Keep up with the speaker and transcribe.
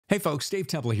Hey folks, Dave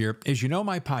Temple here. As you know,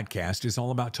 my podcast is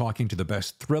all about talking to the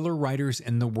best thriller writers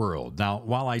in the world. Now,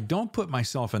 while I don't put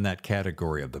myself in that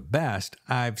category of the best,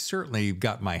 I've certainly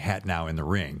got my hat now in the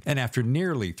ring. And after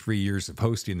nearly 3 years of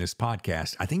hosting this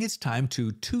podcast, I think it's time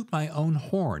to toot my own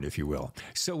horn, if you will.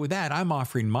 So with that, I'm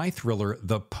offering my thriller,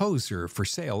 The Poser, for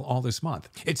sale all this month.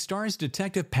 It stars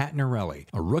Detective Pat Norelli,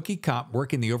 a rookie cop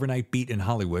working the overnight beat in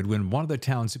Hollywood when one of the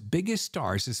town's biggest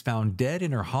stars is found dead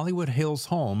in her Hollywood Hills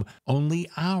home only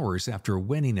hours after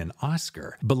winning an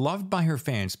Oscar. Beloved by her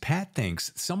fans, Pat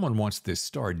thinks someone wants this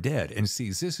star dead and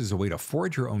sees this as a way to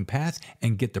forge her own path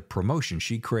and get the promotion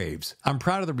she craves. I'm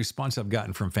proud of the response I've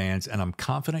gotten from fans, and I'm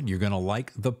confident you're going to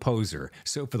like The Poser.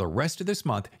 So for the rest of this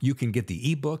month, you can get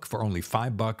the ebook for only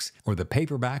 $5 or the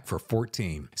paperback for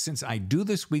 $14. Since I do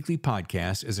this weekly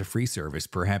podcast as a free service,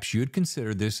 perhaps you'd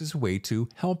consider this as a way to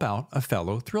help out a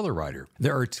fellow thriller writer.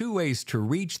 There are two ways to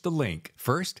reach the link.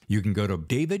 First, you can go to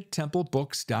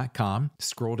davidtemplebooks.com,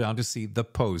 scroll down to see The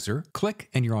Poser, click,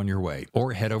 and you're on your way.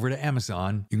 Or head over to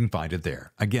Amazon. You can find it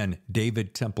there. Again,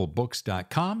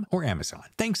 davidtemplebooks.com or Amazon.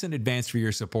 Thanks in advance for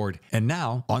your support. And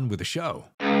now, on with the show.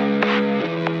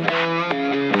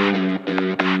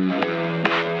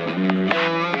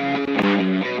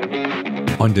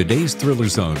 On today's Thriller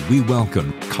Zone, we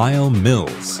welcome Kyle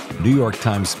Mills, New York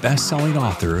Times bestselling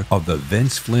author of the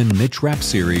Vince Flynn Mitch Rapp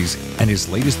series and his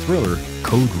latest thriller,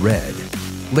 Code Red.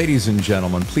 Ladies and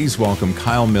gentlemen, please welcome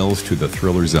Kyle Mills to the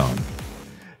Thriller Zone.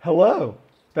 Hello.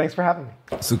 Thanks for having me.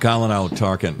 So Kyle and I were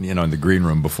talking, in the green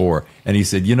room before, and he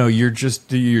said,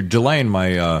 you're delaying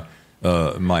my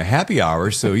my happy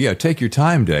hour, so yeah, take your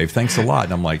time, Dave. Thanks a lot.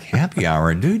 And I'm like, happy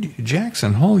hour? Dude,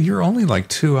 Jackson Hole, you're only like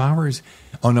 2 hours.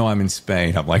 Oh no, I'm in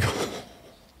Spain. I'm like,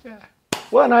 yeah.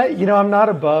 Well, and I'm not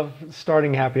above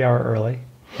starting happy hour early.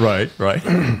 Right.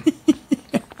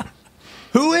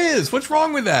 Who is? What's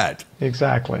wrong with that?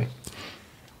 Exactly.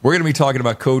 We're going to be talking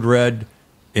about Code Red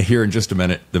here in just a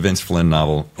minute, the Vince Flynn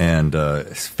novel, and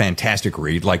fantastic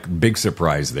read, like big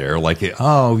surprise there. Like,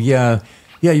 oh, yeah,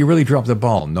 you really dropped the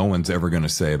ball. No one's ever going to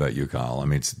say about you, Kyle. I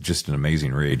mean, it's just an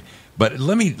amazing read. But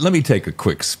let me take a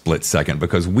quick split second,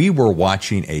 because we were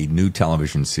watching a new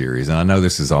television series, and I know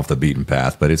this is off the beaten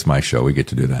path, but it's my show. We get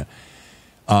to do that.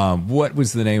 What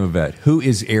was the name of it? Who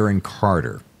is Aaron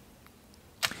Carter?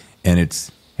 And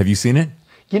have you seen it?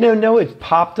 No, it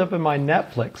popped up in my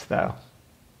Netflix, though.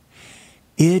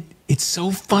 It's so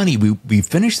funny. We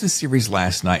finished the series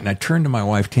last night, and I turned to my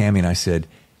wife, Tammy, and I said,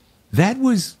 that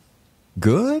was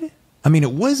good? I mean,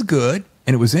 it was good,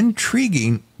 and it was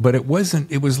intriguing, but it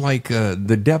wasn't. It was like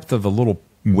the depth of a little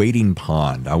wading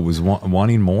pond. I was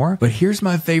wanting more. But here's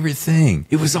my favorite thing.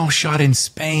 It was all shot in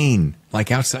Spain,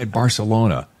 like outside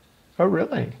Barcelona. Oh,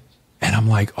 really? And I'm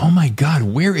like, oh my God,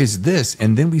 where is this?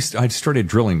 And then I started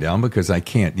drilling down, because I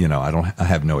can't, I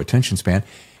have no attention span.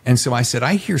 And so I said,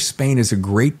 I hear Spain is a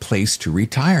great place to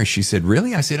retire. She said,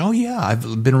 really? I said, oh yeah,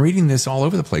 I've been reading this all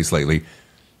over the place lately.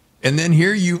 And then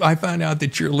I found out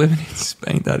that you're living in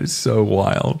Spain. That is so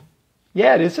wild.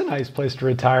 Yeah, it is a nice place to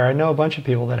retire. I know a bunch of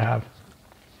people that have.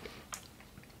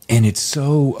 And it's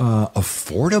so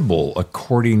affordable,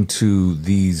 according to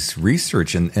these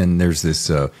research. And there's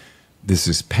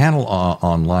this panel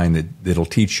online that'll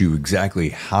teach you exactly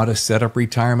how to set up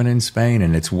retirement in Spain,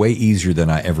 and it's way easier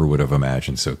than I ever would have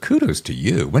imagined. So kudos to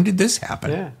you. When did this happen?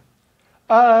 Yeah.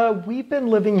 We've been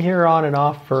living here on and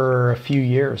off for a few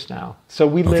years now. So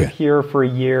we live here for a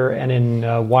year and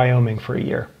in Wyoming for a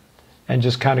year, and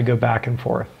just kind of go back and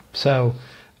forth. So,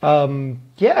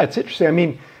 yeah, it's interesting. I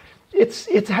mean,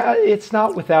 it's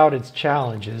not without its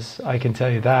challenges. I can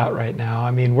tell you that right now.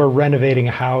 I mean, we're renovating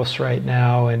a house right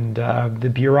now, and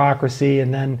the bureaucracy,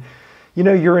 and then,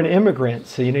 you're an immigrant,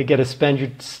 so you get to spend your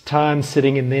time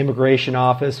sitting in the immigration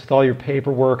office with all your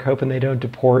paperwork, hoping they don't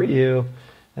deport you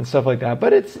and stuff like that.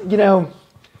 But it's,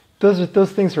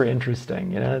 those things are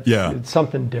interesting. It's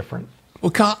something different.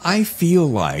 Well, Kyle, I feel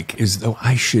like as though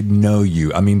I should know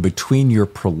you. I mean, between your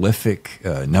prolific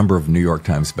number of New York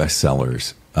Times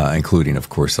bestsellers, including, of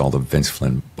course, all the Vince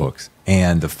Flynn books,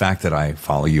 and the fact that I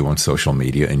follow you on social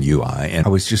media and UI, and I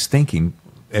was just thinking,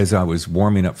 as I was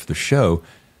warming up for the show,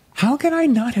 how can I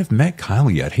not have met Kyle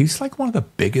yet? He's like one of the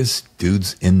biggest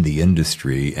dudes in the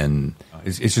industry, and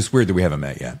it's just weird that we haven't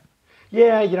met yet.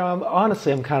 Yeah, I'm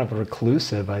kind of a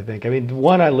reclusive, I think. I mean,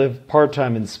 one, I live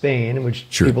part-time in Spain, which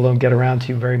people don't get around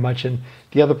to very much, and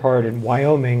the other part in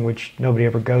Wyoming, which nobody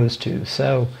ever goes to.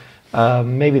 So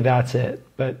maybe that's it.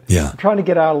 But I'm trying to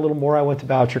get out a little more. I went to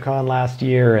VoucherCon last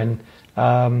year, and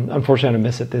unfortunately I'm going to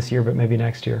miss it this year, but maybe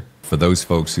next year. For those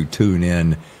folks who tune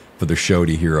in for the show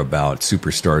to hear about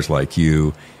superstars like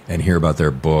you and hear about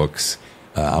their books,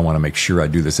 I want to make sure I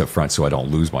do this up front so I don't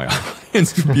lose my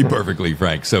audience, to be perfectly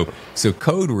frank. So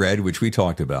Code Red, which we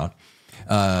talked about,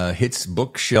 hits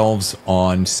bookshelves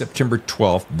on September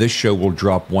 12th. This show will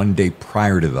drop one day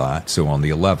prior to that, so on the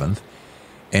 11th.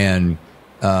 And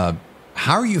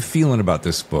how are you feeling about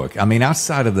this book? I mean,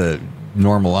 outside of the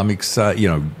normal, I'm excited,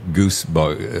 goose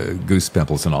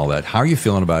pimples and all that. How are you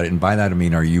feeling about it? And by that, I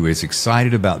mean, are you as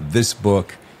excited about this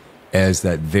book as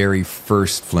that very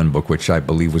first Flynn book, which I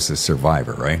believe was The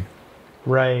Survivor, right?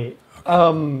 Right.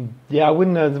 Yeah, I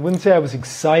wouldn't say I was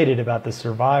excited about The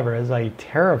Survivor. I was like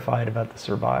terrified about The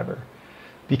Survivor,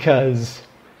 because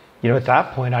at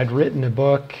that point I'd written a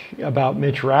book about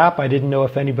Mitch Rapp. I didn't know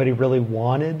if anybody really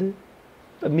wanted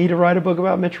me to write a book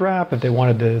about Mitch Rapp, if they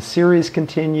wanted the series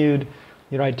continued.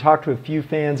 I talked to a few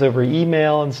fans over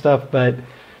email and stuff, but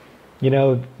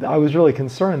I was really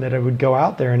concerned that it would go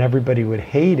out there and everybody would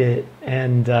hate it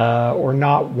and or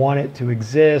not want it to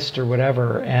exist or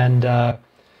whatever. And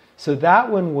so that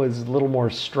one was a little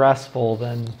more stressful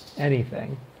than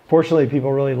anything. Fortunately,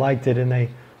 people really liked it and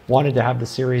they wanted to have the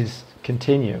series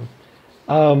continue.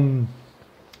 Yeah,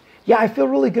 I feel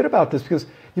really good about this because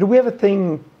we have a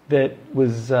thing that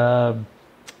was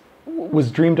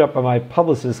dreamed up by my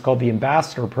publicist called the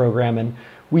Ambassador Program, and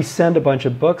we send a bunch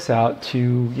of books out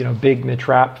to big Mitch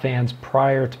Rapp fans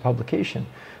prior to publication.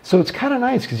 So it's kind of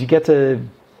nice because you get to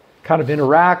kind of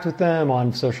interact with them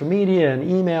on social media and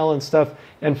email and stuff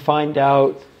and find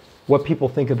out what people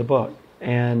think of the book.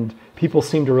 And people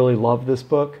seem to really love this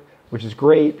book, which is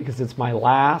great because it's my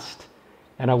last,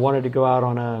 and I wanted to go out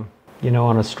on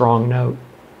a strong note.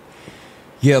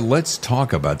 Yeah, let's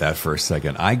talk about that for a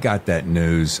second. I got that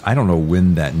news. I don't know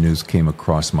when that news came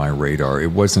across my radar.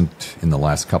 It wasn't in the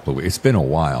last couple of weeks. It's been a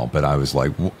while, but I was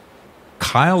like,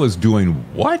 Kyle is doing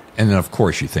what? And then, of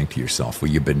course, you think to yourself, well,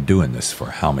 you've been doing this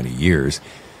for how many years?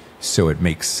 So it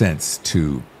makes sense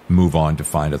to move on to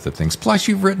find other things. Plus,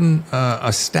 you've written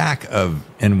a stack of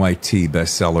NYT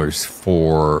bestsellers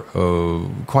for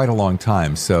quite a long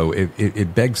time. So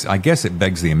it begs, I guess it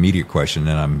begs the immediate question,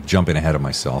 and I'm jumping ahead of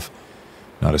myself.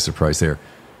 Not a surprise there.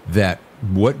 That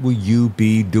what will you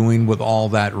be doing with all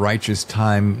that righteous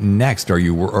time next? Are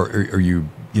you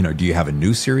do you have a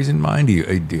new series in mind? Do you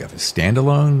have a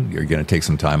standalone? You're going to take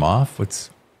some time off? No,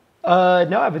 I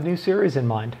have a new series in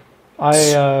mind.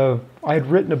 I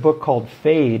had written a book called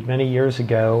Fade many years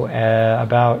ago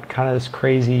about kind of this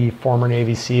crazy former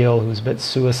Navy SEAL who's a bit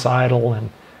suicidal, and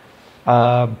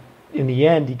in the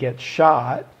end he gets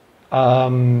shot.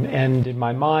 And in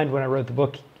my mind, when I wrote the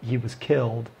book, he was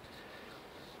killed.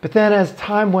 But then as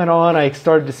time went on, I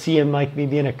started to see him like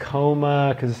maybe in a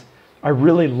coma, because I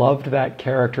really loved that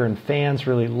character and fans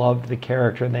really loved the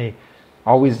character, and they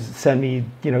always send me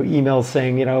emails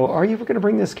saying, are you ever going to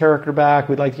bring this character back?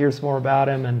 We'd like to hear some more about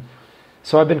him. And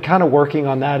so I've been kind of working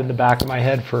on that in the back of my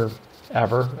head for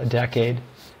ever, a decade.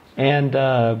 And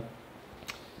now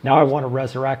I want to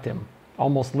resurrect him,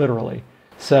 almost literally.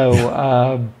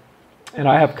 So and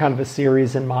I have kind of a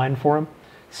series in mind for him.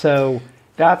 So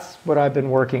that's what I've been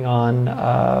working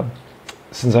on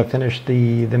since I finished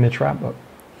the Mitch Rapp book.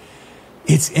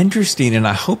 It's interesting, and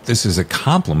I hope this is a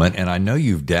compliment, and I know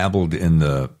you've dabbled in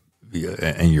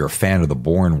and you're a fan of the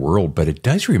Bourne world, but it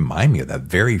does remind me of that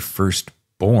very first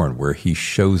Bourne where he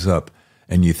shows up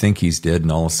and you think he's dead,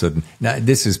 and all of a sudden, now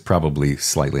this is probably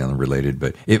slightly unrelated,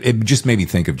 but it just made me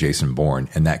think of Jason Bourne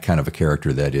and that kind of a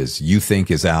character that is, you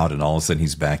think is out and all of a sudden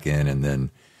he's back in, and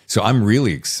then, so I'm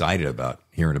really excited about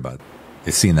hearing about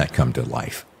seeing that come to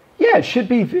life. Yeah, it should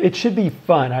be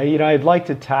fun. I'd like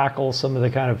to tackle some of the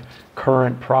kind of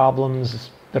current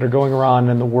problems that are going around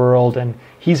in the world, and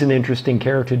he's an interesting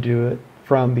character to do it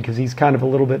from because he's kind of a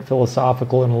little bit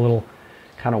philosophical and a little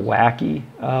kind of wacky.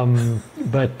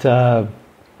 But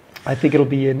I think it'll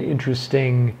be an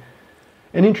interesting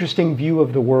view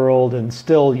of the world, and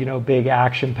still, big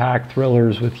action-packed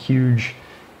thrillers with huge,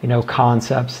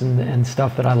 concepts and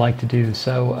stuff that I like to do.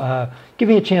 So give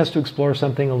me a chance to explore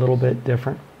something a little bit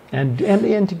different. And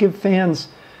to give fans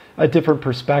a different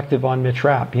perspective on Mitch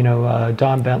Rapp.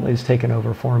 Don Bentley's taken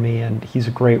over for me, and he's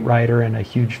a great writer and a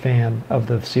huge fan of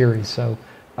the series. So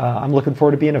I'm looking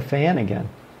forward to being a fan again.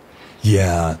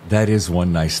 Yeah, that is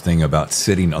one nice thing about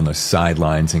sitting on the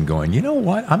sidelines and going, you know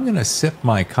what, I'm going to sip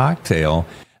my cocktail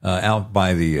out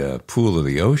by the pool of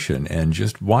the ocean and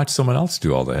just watch someone else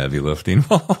do all the heavy lifting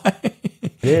while I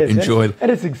enjoy.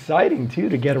 And it's exciting, too,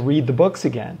 to get to read the books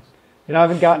again. I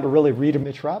haven't gotten to really read a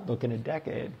Mitch Rapp book in a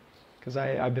decade because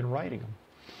I've been writing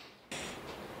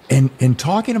them. And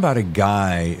talking about a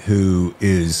guy who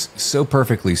is so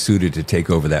perfectly suited to take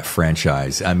over that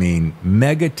franchise, I mean,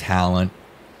 mega talent,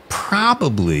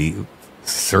 probably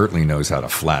certainly knows how to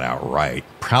flat out write.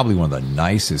 Probably one of the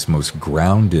nicest, most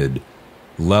grounded,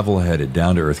 level-headed,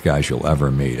 down-to-earth guys you'll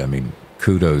ever meet. I mean,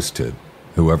 kudos to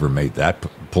whoever made that,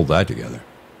 pulled that together.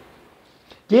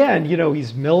 Yeah, and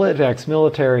he's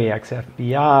ex-military,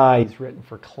 ex-FBI. He's written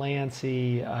for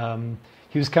Clancy.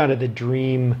 He was kind of the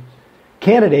dream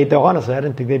candidate, though honestly, I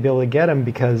didn't think they'd be able to get him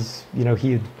because,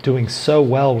 he's doing so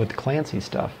well with the Clancy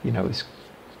stuff. He's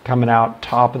coming out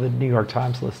top of the New York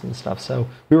Times list and stuff. So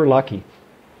we were lucky.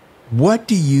 What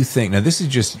do you think? Now, this is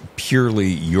just purely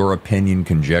your opinion,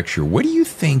 conjecture. What do you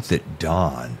think that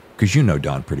Don, because you know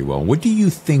Don pretty well, what do you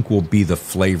think will be the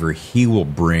flavor he will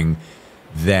bring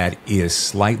that is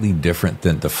slightly different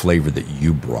than the flavor that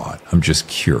you brought? I'm just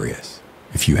curious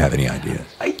if you have any ideas.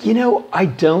 I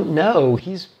don't know.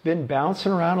 He's been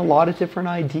bouncing around a lot of different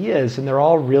ideas, and they're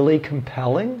all really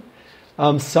compelling.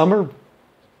 Some are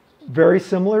very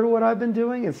similar to what I've been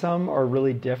doing, and some are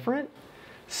really different.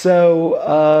 So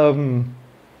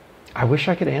I wish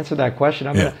I could answer that question.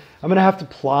 I'm gonna have to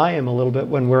ply him a little bit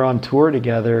when we're on tour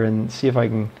together and see if I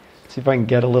can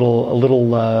get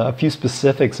a few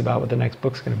specifics about what the next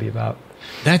book's going to be about.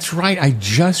 That's right. I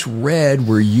just read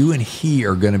where you and he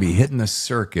are going to be hitting the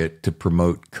circuit to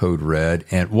promote Code Red.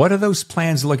 And what are those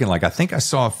plans looking like? I think I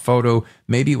saw a photo.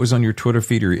 Maybe it was on your Twitter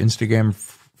feed or your Instagram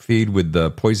feed with the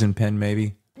Poison Pen,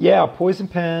 maybe? Yeah, Poison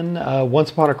Pen,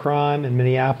 Once Upon a Crime in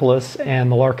Minneapolis,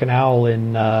 and the Lark and Owl it's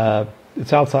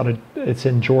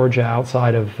in Georgia,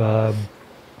 outside of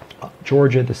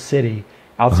Georgia, the city,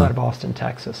 outside of Austin,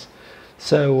 Texas.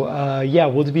 So,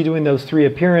 we'll be doing those 3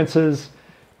 appearances,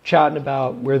 chatting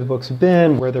about where the books have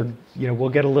been, where they're, we'll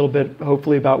get a little bit,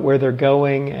 hopefully, about where they're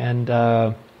going, and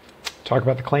talk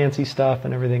about the Clancy stuff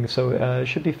and everything. So it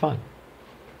should be fun.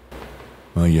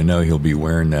 Well, he'll be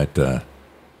wearing that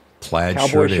plaid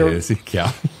cowboy shirt.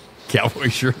 Cowboy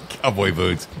shirt, cowboy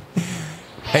boots.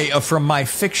 Hey, from my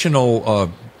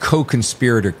fictional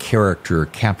co-conspirator character,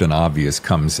 Captain Obvious,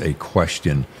 comes a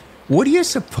question. What do you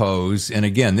suppose, and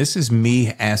again, this is me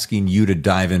asking you to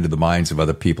dive into the minds of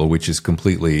other people, which is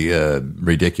completely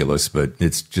ridiculous, but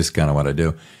it's just kind of what I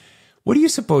do. What do you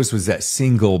suppose was that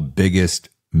single biggest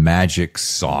magic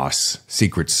sauce,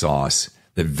 secret sauce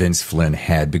that Vince Flynn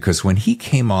had? Because when he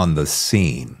came on the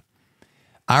scene,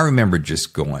 I remember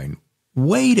just going,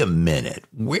 wait a minute,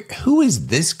 who is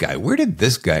this guy? Where did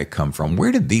this guy come from?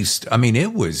 Where did these,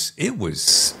 it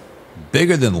was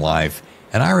bigger than life.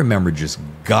 And I remember just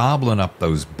gobbling up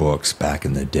those books back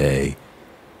in the day.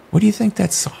 What do you think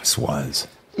that sauce was?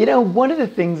 One of the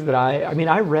things that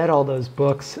I read all those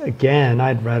books again.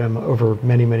 I'd read them over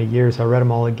many, many years. I read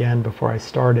them all again before I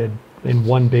started in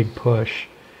one big push.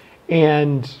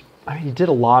 And he did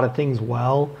a lot of things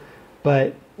well.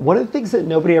 But one of the things that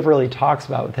nobody ever really talks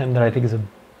about with him that I think is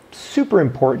super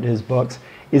important in his books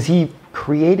is he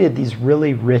created these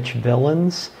really rich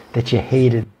villains that you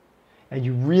hated. And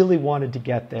you really wanted to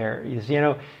get there.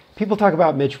 People talk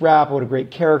about Mitch Rapp, what a great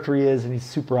character he is, and he's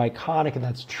super iconic, and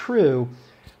that's true.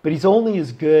 But he's only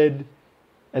as good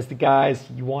as the guys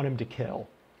you want him to kill.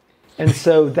 And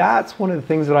so that's one of the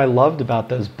things that I loved about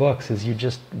those books, is you're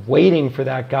just waiting for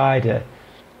that guy to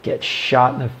get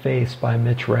shot in the face by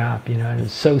Mitch Rapp, and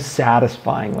it's so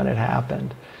satisfying when it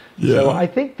happened. Yeah. So I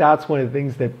think that's one of the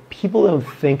things that people don't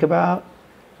think about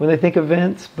when they think of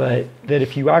Vince, but that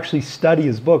if you actually study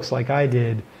his books like I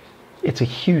did, it's a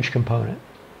huge component.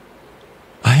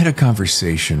 I had a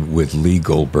conversation with Lee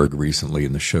Goldberg recently,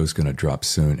 and the show's going to drop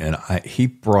soon, and he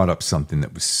brought up something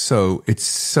that was it's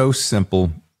so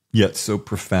simple, yet so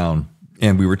profound.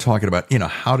 And we were talking about,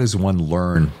 how does one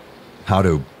learn how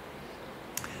to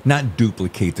not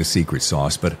duplicate the secret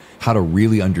sauce, but how to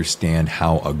really understand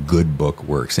how a good book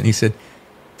works. And he said,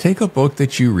 take a book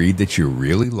that you read that you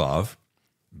really love,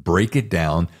 break it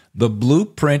down. The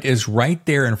blueprint is right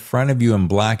there in front of you in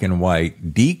black and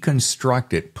white.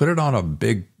 Deconstruct it, put it on a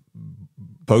big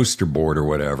poster board or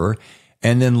whatever,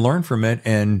 and then learn from it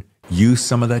and use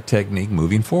some of that technique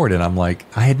moving forward. And I'm like,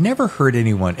 I had never heard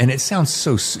anyone, and it sounds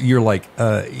so, you're like,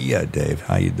 yeah, Dave,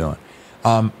 how you doing?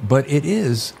 But it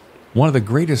is one of the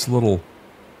greatest little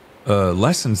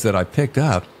lessons that I picked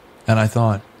up, and I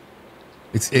thought,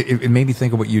 it made me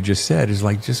think of what you just said, is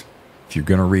like, just, if you're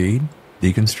going to read,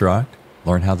 deconstruct,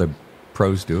 learn how the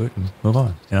pros do it, and move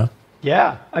on,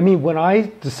 Yeah. When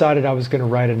I decided I was going to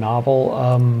write a novel,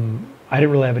 I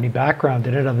didn't really have any background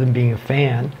in it other than being a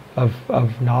fan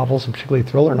of novels, and particularly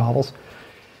thriller novels.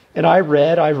 And I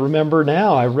read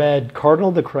Cardinal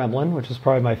of the Kremlin, which was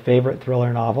probably my favorite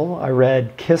thriller novel. I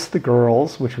read Kiss the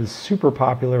Girls, which was super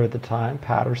popular at the time,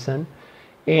 Patterson,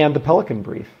 and The Pelican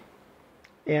Brief.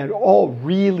 And all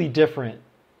really different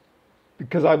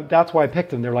because that's why I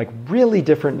picked them. They're like really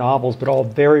different novels, but all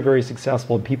very, very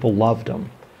successful, and people loved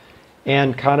them.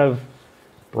 And kind of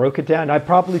broke it down. I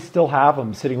probably still have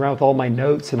them sitting around with all my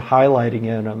notes and highlighting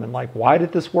in them, and like, why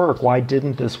did this work? Why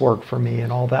didn't this work for me?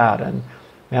 And all that. And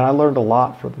man, I learned a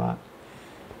lot from that.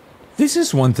 This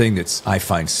is one thing that I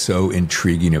find so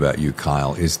intriguing about you,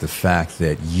 Kyle, is the fact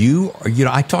that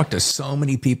I talk to so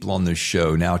many people on this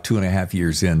show now, 2.5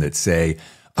 years in, that say,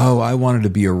 oh, I wanted to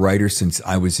be a writer since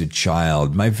I was a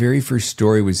child. My very first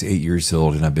story was 8 years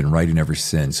old, and I've been writing ever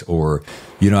since. Or,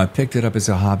 I picked it up as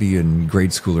a hobby in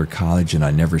grade school or college, and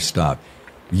I never stopped.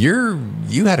 You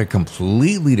had a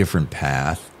completely different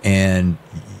path, and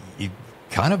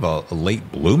kind of a late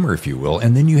bloomer, if you will,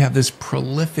 and then you have this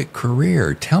prolific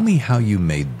career. Tell me how you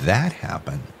made that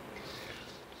happen.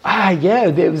 Yeah,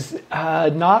 it was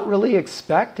not really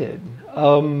expected.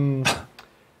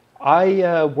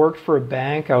 I worked for a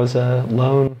bank.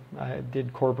 I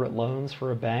did corporate loans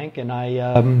for a bank, and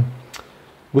I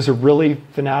was a really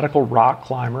fanatical rock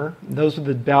climber.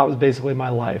 That was basically my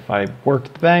life. I worked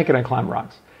at the bank and I climbed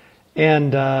rocks.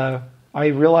 And I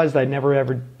realized I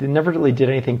never really did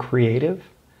anything creative.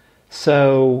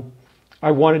 So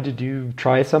I wanted to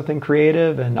try something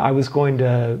creative, and I was going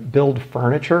to build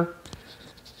furniture.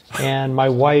 And my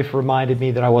wife reminded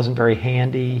me that I wasn't very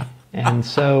handy. And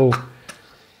so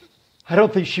I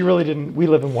don't think she really didn't. We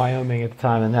live in Wyoming at the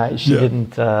time, and she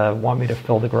didn't want me to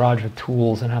fill the garage with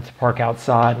tools and have to park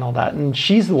outside and all that. And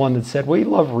she's the one that said, well, you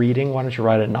love reading. Why don't you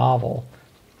write a novel?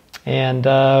 And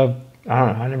I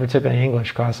don't know. I never took any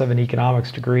English class. I have an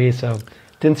economics degree, so it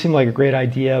didn't seem like a great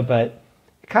idea, but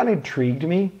it kind of intrigued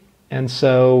me. And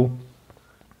so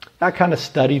I kind of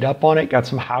studied up on it, got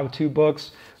some how-to books,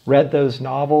 read those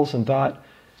novels, and thought,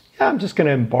 yeah, I'm just going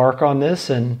to embark on this,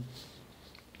 and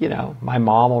my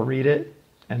mom will read it,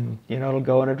 and it'll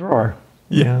go in a drawer.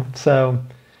 So,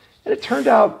 and it turned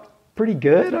out pretty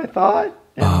good, I thought.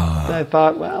 And I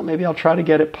thought, well, maybe I'll try to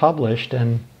get it published,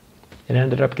 and it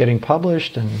ended up getting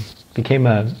published and became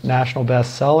a national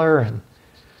bestseller, and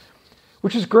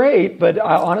which is great. But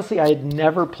honestly, I had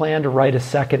never planned to write a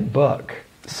second book.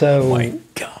 So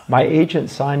my agent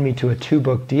signed me to a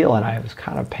 2-book deal, and I was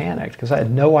kind of panicked because I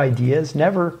had no ideas,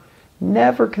 never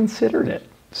considered it.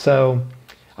 So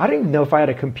I didn't even know if I had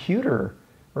a computer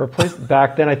or a place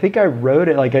back then. I think I wrote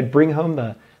it, like I'd bring home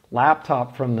the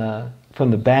laptop from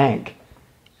the bank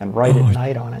and write at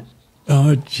night on it.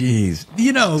 Oh, geez.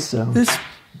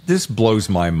 This blows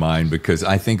my mind, because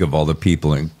I think of all the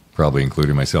people, and probably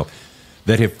including myself,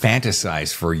 that have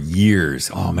fantasized for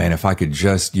years. Oh man, if I could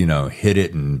just, hit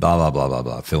it and blah, blah, blah, blah,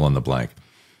 blah, fill in the blank.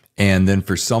 And then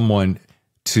for someone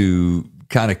to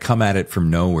kind of come at it from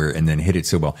nowhere and then hit it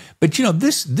so well. But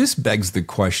this begs the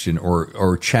question,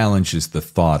 or challenges the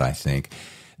thought, I think,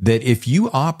 that if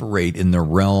you operate in the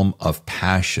realm of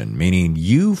passion, meaning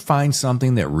you find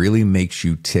something that really makes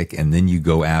you tick and then you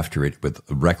go after it with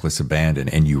reckless abandon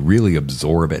and you really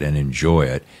absorb it and enjoy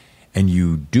it, and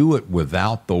you do it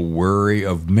without the worry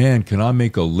of, man, can I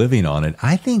make a living on it?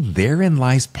 I think therein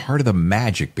lies part of the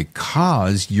magic,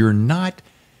 because you're not.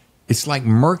 It's like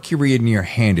mercury in your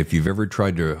hand. If you've ever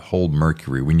tried to hold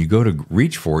mercury, when you go to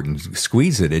reach for it and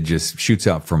squeeze it, it just shoots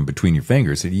out from between your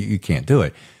fingers. You can't do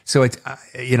it. So it's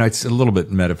a little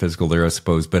bit metaphysical there, I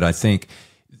suppose. But I think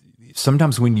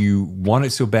sometimes when you want it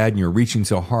so bad and you're reaching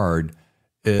so hard,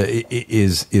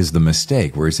 is the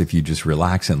mistake. Whereas if you just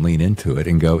relax and lean into it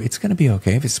and go, it's going to be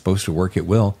okay. If it's supposed to work, it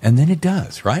will, and then it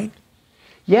does, right?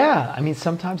 Yeah, I mean,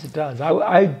 sometimes it does.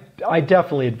 I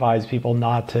definitely advise people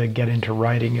not to get into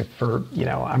writing it for,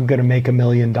 I'm going to make $1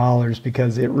 million,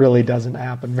 because it really doesn't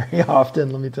happen very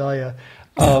often, let me tell you.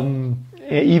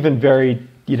 Even very,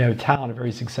 talented,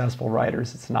 very successful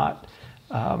writers, it's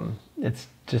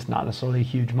just not necessarily a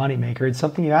huge moneymaker. It's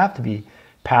something you have to be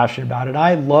passionate about. And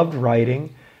I loved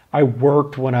writing. I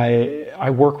work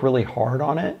really hard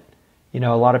on it. A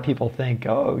lot of people think,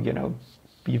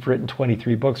 you've written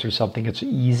 23 books or something, it's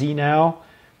easy now.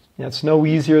 It's no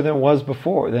easier than it was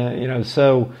before.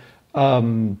 So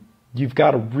you've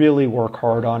got to really work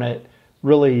hard on it,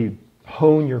 really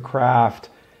hone your craft.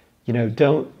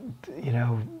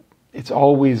 It's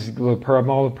always, I'm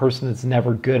always a person that's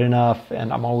never good enough,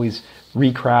 and I'm always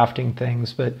recrafting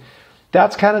things. But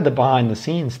that's kind of the behind the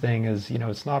scenes thing, is,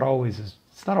 it's not always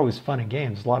fun and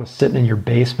games. There's a lot of sitting in your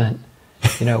basement,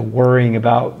 worrying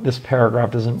about this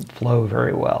paragraph doesn't flow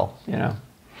very well,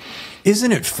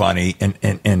 Isn't it funny?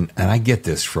 And I get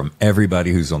this from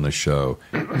everybody who's on the show.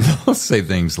 They'll say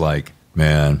things like,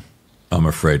 man, I'm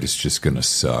afraid it's just going to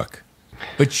suck.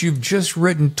 But you've just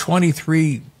written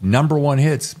 23 #1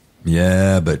 hits.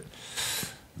 Yeah, but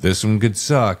this one could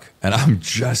suck. And I'm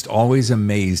just always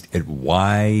amazed at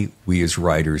why we as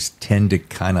writers tend to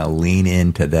kind of lean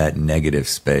into that negative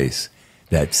space,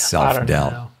 that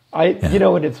self-doubt. You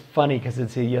know, and it's funny because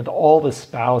it's all the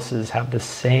spouses have the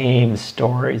same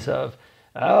stories of,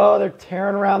 oh, they're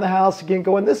tearing around the house again,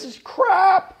 going, this is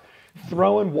crap,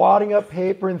 wadding up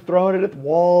paper and throwing it at the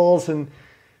walls, and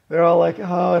they're all like,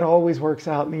 oh, it always works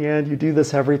out in the end. You do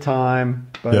this every time.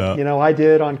 But, you know, I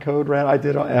did on Code Red. I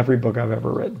did on every book I've ever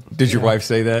written. Did your wife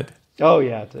say that? Oh,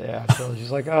 yeah. So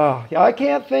she's like, oh, yeah, I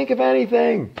can't think of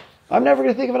anything. I'm never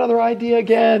going to think of another idea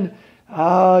again.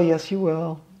 Oh, yes, you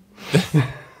will.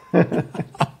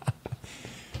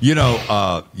 You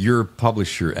know, your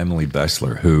publisher, Emily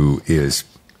Bessler, who is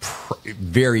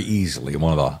very easily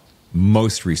one of the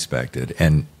most respected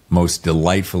and most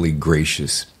delightfully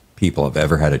gracious people I've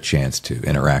ever had a chance to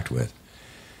interact with,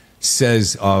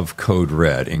 says of Code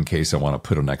Red, in case I want to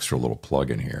put an extra little plug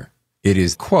in here, it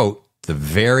is, quote, the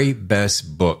very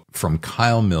best book from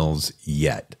Kyle Mills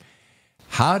yet.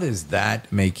 How does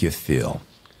that make you feel?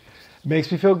 It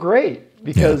makes me feel great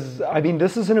because, I mean,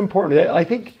 this is an important, I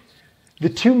think the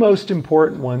two most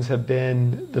important ones have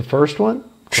been the first one,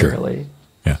 clearly. Sure.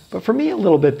 Yeah. But for me, a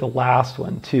little bit the last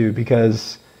one, too,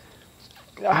 because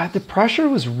the pressure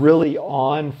was really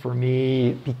on for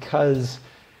me because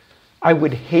I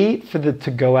would hate for it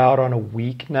to go out on a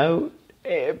weak note,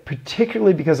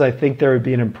 particularly because I think there would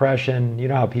be an impression, you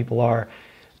know how people are,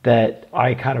 that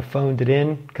I kind of phoned it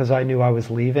in because I knew I was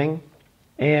leaving.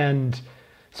 And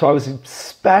so I was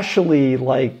especially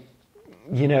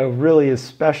really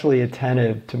especially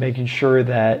attentive to making sure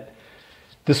that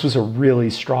this was a really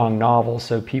strong novel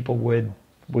so people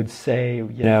would say,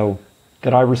 you know,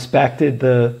 that I respected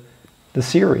the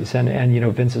series and you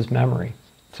know, Vince's memory.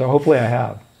 So hopefully I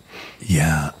have.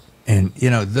 Yeah. And, you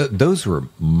know, those were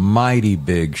mighty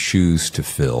big shoes to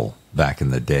fill back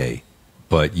in the day.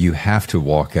 But you have to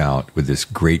walk out with this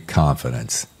great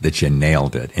confidence that you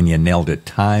nailed it. And you nailed it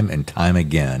time and time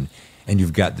again. And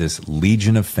you've got this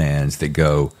legion of fans that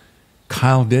go,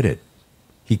 Kyle did it.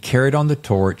 He carried on the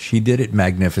torch. He did it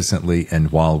magnificently.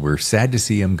 And while we're sad to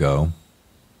see him go,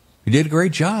 he did a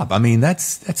great job. I mean,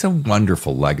 that's a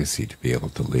wonderful legacy to be able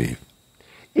to leave.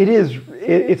 It is.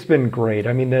 It's been great.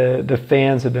 I mean, the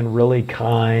fans have been really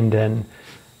kind. And,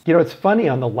 you know, it's funny,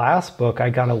 on the last book, I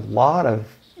got a lot of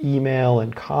email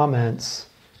and comments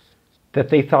that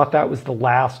they thought that was the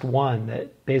last one,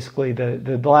 that basically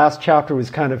the last chapter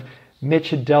was kind of Mitch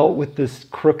had dealt with this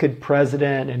crooked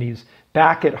president and he's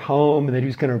back at home and that he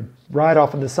was going to ride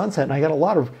off in the sunset. And I got a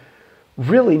lot of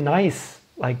really nice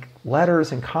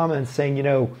letters and comments saying, you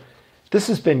know, this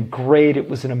has been great. It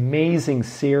was an amazing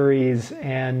series,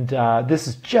 and this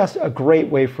is just a great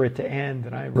way for it to end.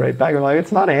 And I write back, I'm like,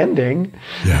 it's not ending.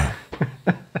 Yeah.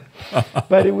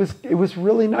 But it was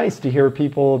really nice to hear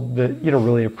people that, you know,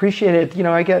 really appreciate it. You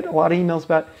know, I get a lot of emails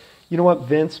about, you know, what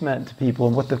Vince meant to people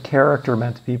and what the character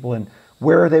meant to people and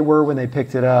where they were when they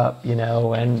picked it up, you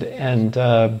know, and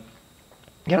yeah,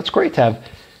 it's great to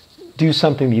do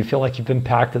something that you feel like you've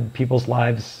impacted people's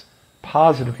lives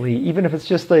positively, even if it's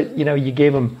just that, you know, you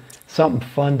gave them something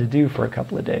fun to do for a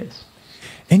couple of days.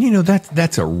 And, you know,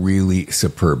 that's a really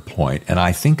superb point. And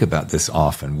I think about this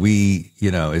often. We,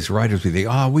 you know, as writers, we think,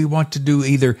 we want to do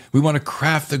we want to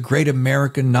craft the great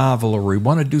American novel, or we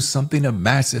want to do something of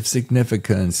massive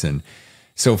significance and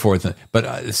so forth.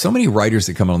 But so many writers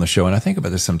that come on the show, and I think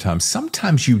about this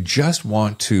sometimes you just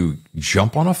want to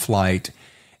jump on a flight,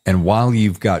 and while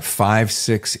you've got 5,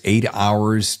 6, 8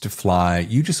 hours to fly,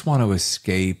 you just want to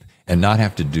escape and not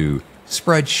have to do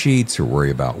spreadsheets or worry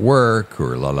about work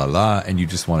or and you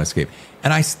just want to escape.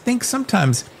 And I think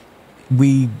sometimes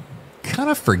we kind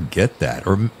of forget that,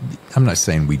 or I'm not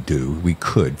saying we do, we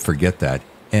could forget that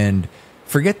and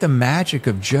forget the magic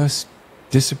of just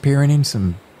disappearing in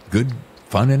some good,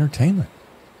 fun entertainment.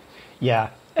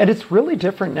 Yeah. And it's really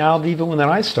different now than even when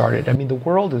I started. I mean, the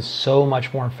world is so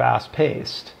much more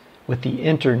fast-paced with the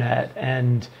internet,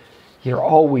 and you're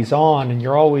always on, and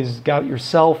you're always got your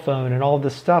cell phone and all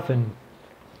this stuff. And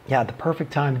yeah, the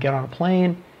perfect time to get on a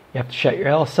plane, you have to shut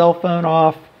your cell phone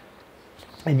off,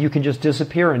 and you can just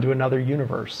disappear into another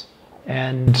universe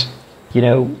and, you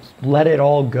know, let it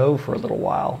all go for a little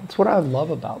while. That's what I love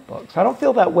about books. I don't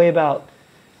feel that way about,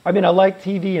 I mean, I like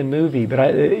TV and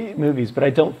movies, but I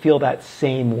don't feel that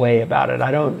same way about it.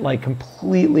 I don't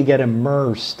completely get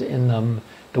immersed in them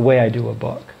the way I do a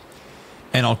book.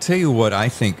 And I'll tell you what I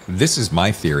think. This is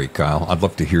my theory, Kyle. I'd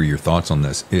love to hear your thoughts on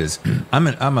this. Is I'm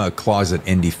a closet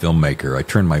indie filmmaker. I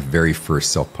turned my very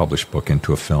first self-published book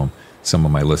into a film. Some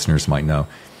of my listeners might know.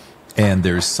 And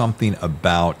there's something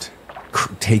about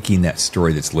taking that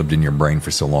story that's lived in your brain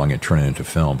for so long and turning it into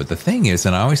film. But the thing is,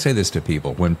 and I always say this to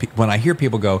people, when I hear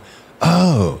people go,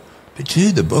 oh, but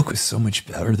dude, the book was so much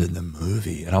better than the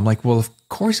movie. And I'm like, well, of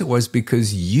course it was,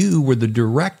 because you were the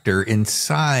director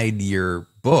inside your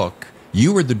book.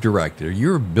 You were the director. You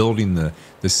were building the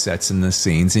sets and the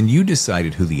scenes, and you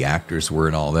decided who the actors were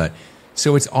and all that.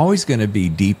 So it's always going to be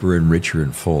deeper and richer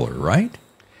and fuller, right?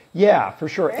 Yeah, for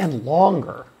sure. And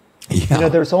longer. Yeah. You know,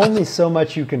 there's only so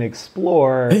much you can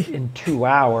explore in 2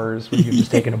 hours when you're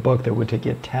just taking a book that would take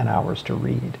you 10 hours to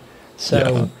read.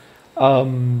 So,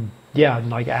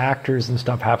 like actors and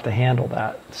stuff have to handle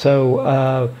that.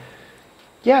 So,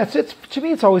 it's to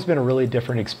me, it's always been a really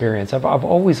different experience. I've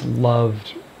always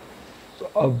loved,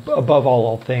 above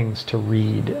all things, to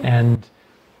read. And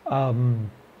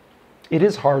it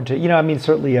is hard to,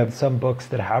 certainly you have some books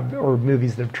that have, or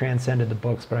movies that have transcended the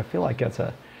books, but I feel like it's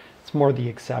more the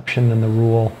exception than the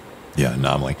rule. Yeah,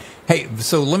 anomaly. Hey,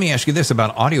 so let me ask you this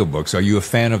about audiobooks. Are you a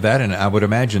fan of that? And I would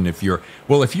imagine if you're,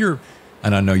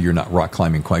 and I know you're not rock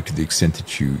climbing quite to the extent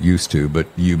that you used to, but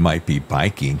you might be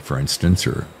biking, for instance,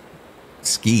 or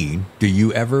skiing. Do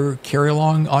you ever carry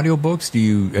along audiobooks?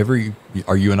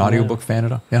 Are you an audiobook fan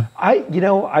at all? Yeah.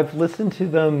 I've listened to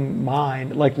them,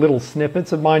 like little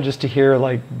snippets of mine, just to hear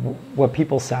like what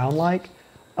people sound like.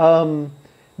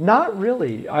 Not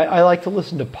really. I like to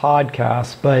listen to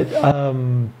podcasts, but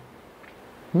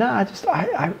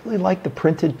I really like the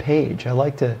printed page. I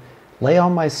like to lay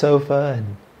on my sofa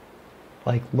and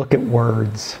like look at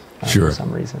words for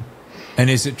some reason. And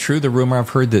is it true, the rumor I've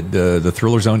heard, that the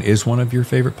Thriller Zone is one of your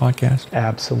favorite podcasts?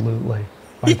 Absolutely.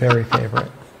 My very favorite.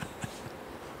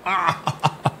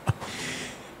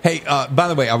 Hey, by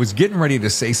the way, I was getting ready to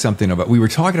say something we were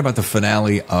talking about the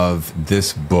finale of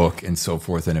this book and so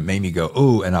forth, and it made me go,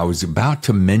 oh, and I was about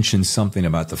to mention something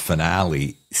about the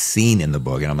finale scene in the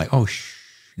book, and I'm like, oh,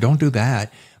 don't do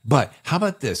that. But how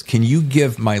about this? Can you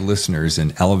give my listeners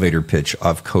an elevator pitch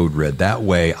of Code Red? That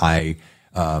way I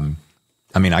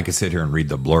could sit here and read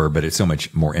the blurb, but it's so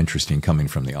much more interesting coming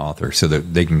from the author so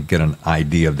that they can get an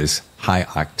idea of this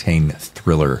high-octane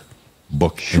thriller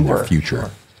book in their future.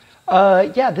 Sure.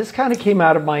 This kind of came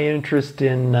out of my interest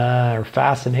in, or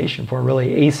fascination for,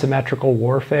 really asymmetrical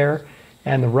warfare,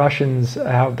 and how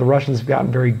the Russians have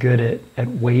gotten very good at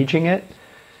waging it.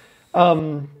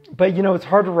 But it's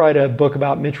hard to write a book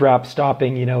about Mitch Rapp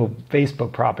stopping,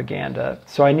 Facebook propaganda.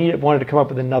 So I wanted to come up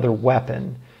with another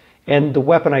weapon. And the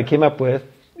weapon I came up with,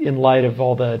 in light of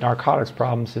all the narcotics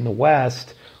problems in the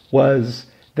West, was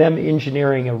them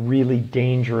engineering a really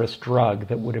dangerous drug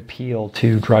that would appeal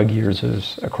to drug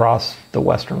users across the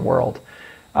Western world,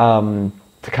 to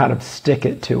kind of stick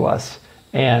it to us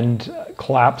and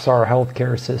collapse our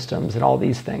healthcare systems and all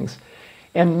these things.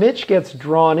 And Mitch gets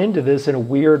drawn into this in a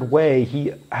weird way.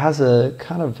 He has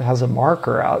a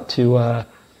marker out to a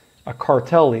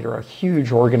cartel leader, a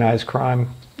huge organized crime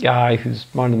guy who's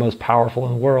one of the most powerful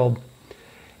in the world.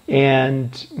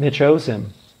 And Mitch owes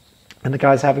him. And the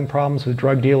guy's having problems with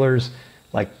drug dealers,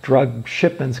 like drug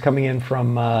shipments coming in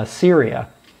from Syria.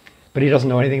 But he doesn't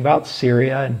know anything about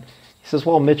Syria. And he says,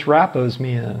 well, Mitch Rapp owes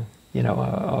me a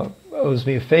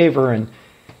favor. And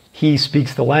he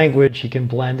speaks the language. He can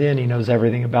blend in. He knows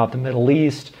everything about the Middle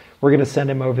East. We're going to send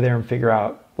him over there and figure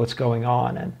out what's going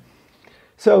on. And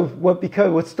so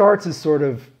what starts is sort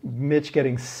of Mitch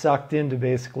getting sucked into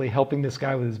basically helping this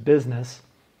guy with his business.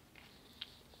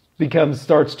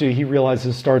 Starts to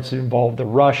involve the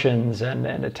Russians and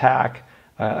attack,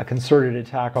 a concerted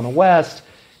attack on the West.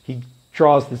 He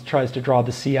tries to draw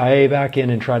the CIA back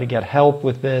in and try to get help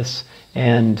with this,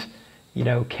 and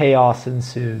chaos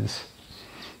ensues.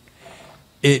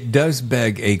 It does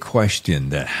beg a question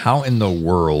that how in the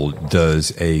world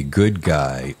does a good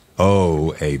guy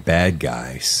owe a bad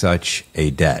guy such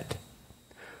a debt?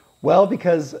 Well,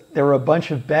 because there were a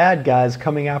bunch of bad guys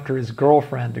coming after his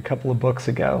girlfriend a couple of books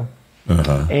ago.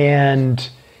 Uh-huh. And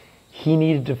he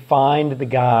needed to find the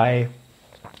guy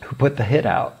who put the hit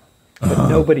out. But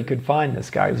nobody could find this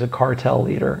guy. He was a cartel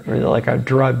leader, or like a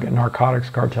drug and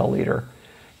narcotics cartel leader.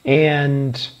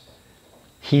 And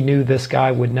he knew this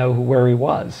guy would know where he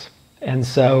was. And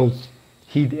so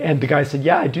the guy said,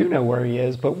 yeah, I do know where he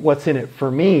is, but what's in it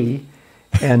for me?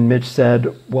 And Mitch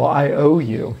said, well, I owe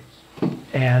you.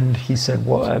 And he said,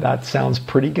 well, that sounds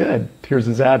pretty good. Here's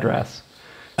his address.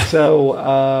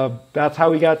 So that's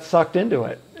how he got sucked into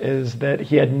it, is that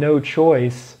he had no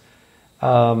choice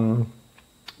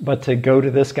but to go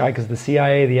to this guy, because the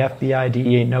CIA, the FBI,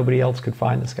 DEA, nobody else could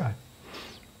find this guy.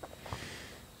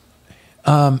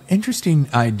 Interesting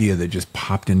idea that just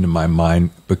popped into my mind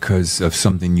because of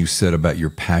something you said about your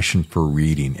passion for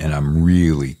reading, and I'm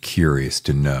really curious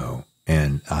to know.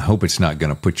 and I hope it's not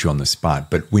going to put you on the spot,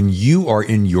 but when you are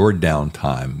in your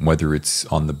downtime, whether it's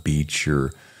on the beach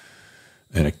or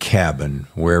in a cabin,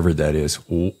 wherever that is,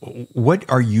 what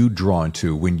are you drawn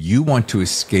to when you want to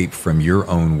escape from your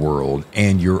own world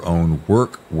and your own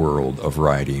work world of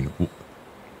writing?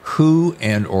 Who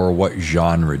and or what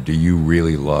genre do you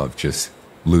really love just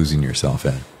losing yourself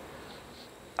in?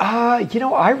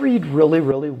 I read really,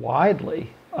 really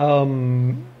widely.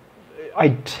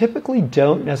 I typically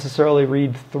don't necessarily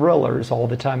read thrillers all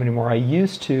the time anymore. I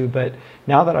used to, but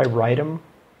now that I write them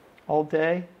all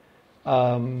day,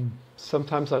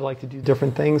 sometimes I like to do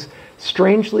different things.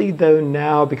 Strangely, though,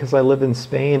 now, because I live in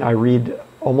Spain, I read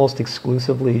almost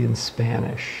exclusively in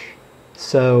Spanish.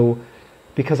 So,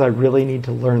 because I really need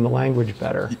to learn the language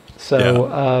better. So,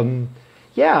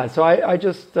 so I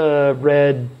just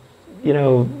read,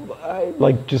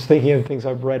 just thinking of things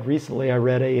I've read recently, I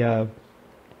read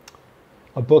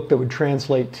a book that would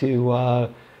translate to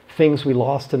Things We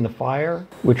Lost in the Fire,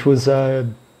 which was a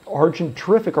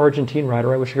terrific Argentine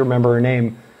writer, I wish I could remember her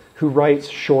name, who writes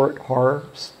short horror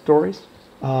stories.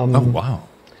 Oh, wow.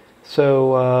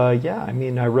 So, I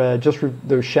read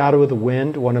The Shadow of the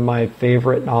Wind, one of my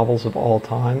favorite novels of all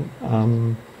time,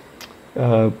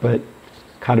 but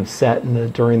kind of set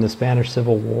during the Spanish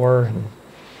Civil War, and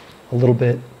a little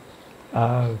bit,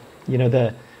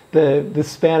 the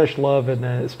Spanish love, and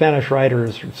the Spanish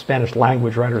writers, Spanish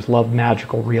language writers love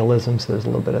magical realism, so there's a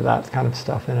little bit of that kind of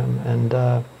stuff in them. And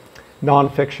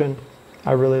nonfiction,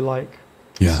 I really like.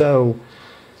 Yeah. So,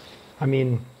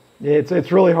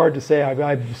 it's really hard to say.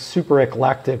 I'm super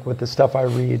eclectic with the stuff I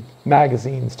read.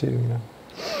 Magazines too,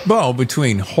 Well,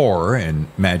 between horror and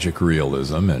magic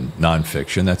realism and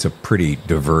nonfiction, that's a pretty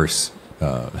diverse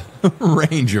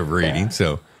range of reading. Yeah.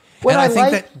 So, well, I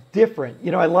think that different.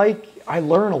 I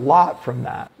learn a lot from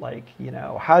that.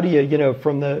 How do you,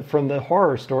 from the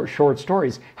horror short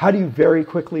stories, how do you very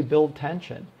quickly build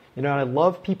tension? And I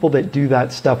love people that do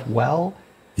that stuff well.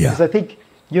 Yeah. Because I think,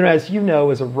 as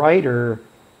as a writer,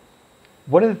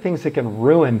 one of the things that can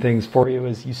ruin things for you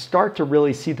is you start to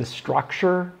really see the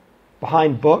structure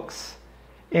behind books,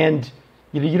 and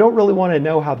you don't really want to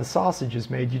know how the sausage is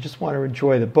made. You just want to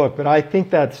enjoy the book. But I think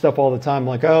that stuff all the time,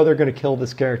 like, oh, they're going to kill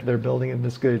this character they're building, and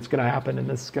it's going to happen, and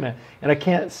this is going to, and I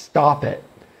can't stop it.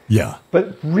 Yeah.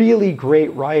 But really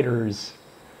great writers,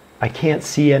 I can't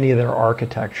see any of their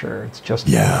architecture. It's just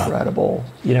an incredible,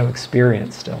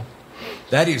 experience still.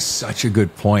 That is such a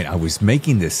good point. I was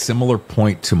making this similar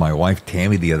point to my wife,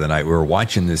 Tammy, the other night. We were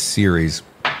watching this series.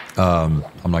 I'm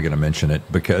not going to mention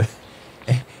it because...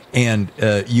 And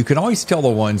you can always tell the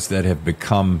ones that have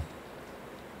become,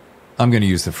 I'm going to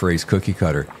use the phrase cookie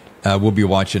cutter. We'll be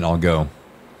watching, I'll go,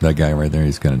 that guy right there,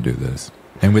 he's going to do this.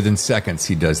 And within seconds,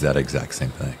 he does that exact same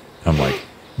thing. I'm like,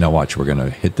 now watch, we're going to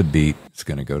hit the beat. It's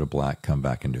going to go to black, come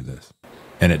back and do this.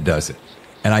 And it does it.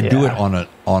 And I do it on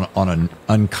an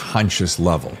unconscious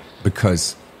level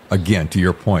because, again, to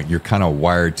your point, you're kind of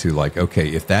wired to like, okay,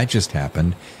 if that just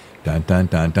happened, dun, dun,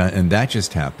 dun, dun, and that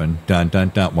just happened, dun, dun,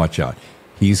 dun, watch out.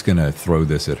 He's going to throw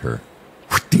this at her.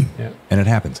 And it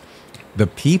happens. The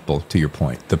people, to your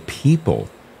point, the people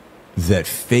that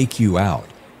fake you out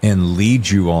and lead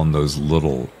you on those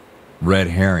little red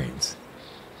herrings,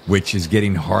 which is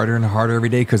getting harder and harder every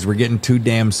day because we're getting too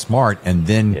damn smart, and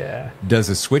then does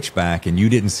a switchback and you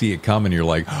didn't see it coming. You're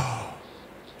like,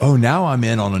 oh, now I'm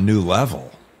in on a new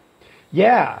level.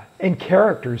 Yeah, and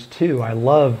characters too. I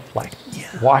love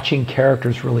watching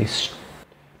characters really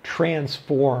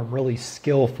transform really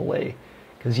skillfully,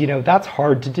 because that's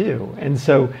hard to do. And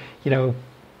so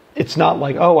it's not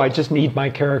like, oh, I just need my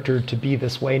character to be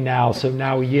this way now, so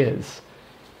now he is.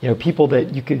 People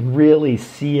that you can really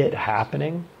see it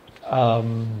happening.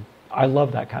 I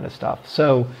love that kind of stuff.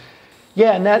 So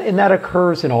and that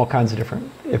occurs in all kinds of different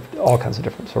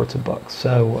sorts of books.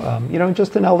 So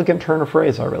just an elegant turn of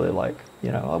phrase I really like.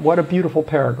 What a beautiful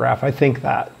paragraph. I think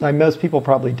that most people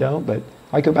probably don't, but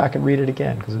I go back and read it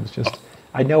again because it's just,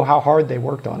 I know how hard they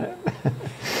worked on it.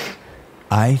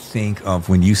 I think of,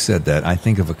 when you said that, I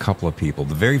think of a couple of people.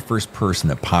 The very first person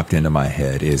that popped into my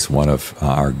head is one of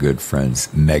our good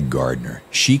friends, Meg Gardner.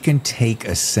 She can take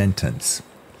a sentence.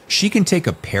 She can take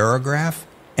a paragraph,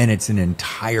 and it's an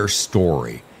entire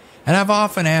story. And I've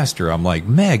often asked her, I'm like,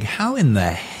 Meg, how in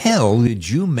the hell did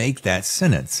you make that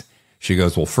sentence? She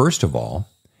goes, well, first of all,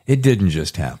 it didn't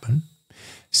just happen.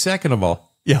 Second of all,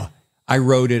 I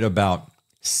wrote it about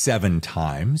 7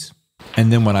 times.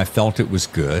 And then when I felt it was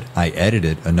good, I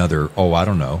edited another,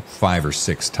 5 or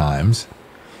 6 times.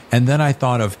 And then I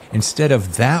thought of, instead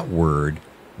of that word,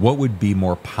 what would be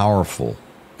more powerful,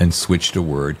 and switched a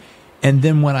word. And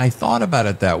then when I thought about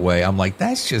it that way, I'm like,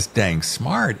 that's just dang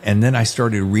smart. And then I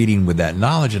started reading with that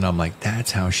knowledge, and I'm like,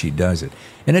 that's how she does it.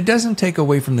 And it doesn't take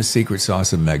away from the secret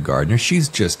sauce of Meg Gardner. She's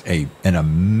just an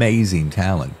amazing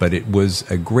talent. But it was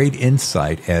a great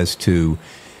insight as to,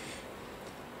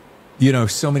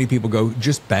 so many people go,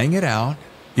 just bang it out,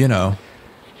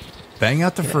 bang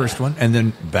out the first one, and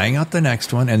then bang out the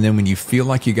next one. And then when you feel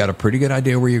like you got a pretty good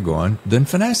idea where you're going, then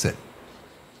finesse it.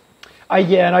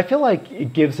 And I feel like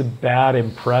it gives a bad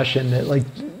impression that, like,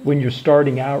 when you're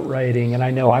starting out writing, and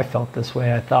I know I felt this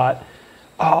way, I thought,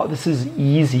 oh, this is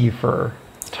easy for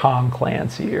Tom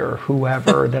Clancy or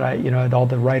whoever that all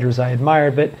the writers I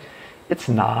admired, but it's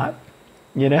not.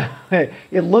 It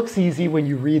looks easy when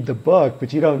you read the book,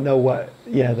 but you don't know what,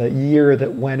 the year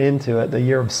that went into it, the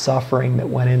year of suffering that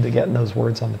went into getting those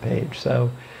words on the page. So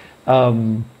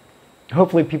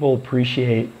hopefully people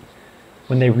appreciate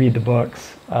when they read the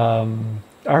books. I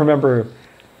remember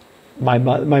my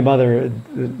mother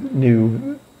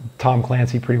knew Tom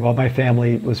Clancy pretty well. My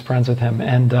family was friends with him,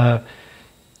 and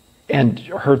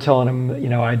her telling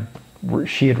him,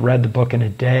 she had read the book in a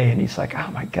day, and he's like,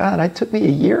 "Oh my God, it took me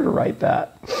a year to write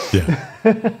that."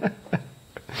 Yeah.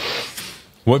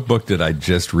 What book did I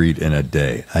just read in a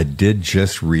day? I did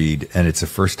just read, and it's the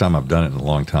first time I've done it in a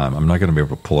long time. I'm not going to be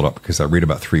able to pull it up because I read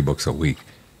about 3 books a week.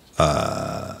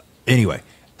 Anyway,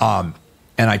 and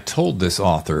I told this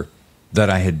author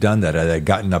that I had done that. I had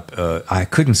gotten up. I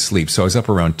couldn't sleep, so I was up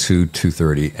around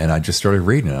 2:30, and I just started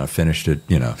reading it. I finished it,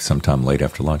 sometime late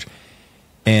after lunch.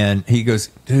 And he goes,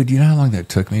 "Dude, you know how long that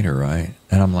took me to write?"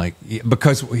 And I'm like, yeah,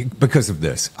 because of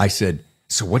this. I said,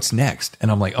 "So what's next?" And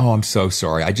I'm like, "Oh, I'm so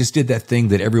sorry. I just did that thing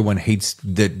that everyone hates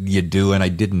that you do, and I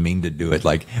didn't mean to do it."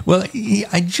 Like, well,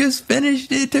 I just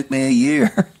finished it. It took me a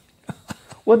year.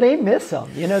 Well, they miss them.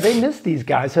 They miss these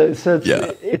guys. So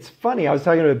it's funny. I was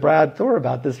talking to Brad Thor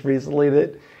about this recently,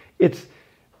 that it's,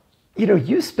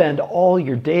 you spend all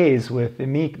your days with,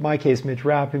 in my case, Mitch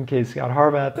Rapp, in case Scott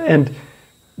Harvath,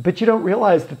 but you don't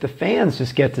realize that the fans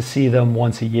just get to see them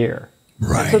once a year.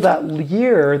 Right. And so that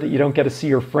year that you don't get to see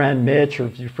your friend Mitch or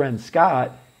your friend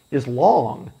Scott is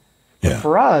long. Yeah. But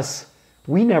for us,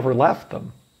 we never left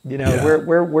them.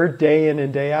 We're day in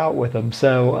and day out with them.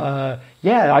 So,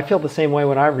 I feel the same way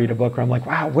when I read a book where I'm like,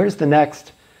 wow, where's the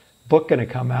next book going to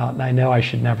come out? And I know I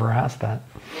should never ask that.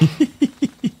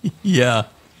 Yeah.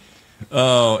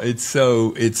 Oh, it's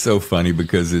so funny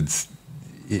because it's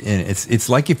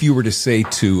like if you were to say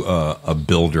to a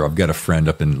builder, I've got a friend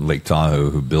up in Lake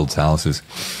Tahoe who builds houses,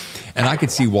 and I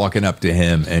could see walking up to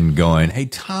him and going, "Hey,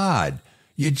 Todd,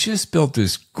 you just built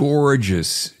this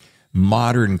gorgeous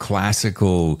modern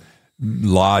classical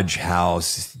lodge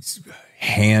house. It's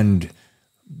hand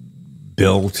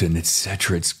built and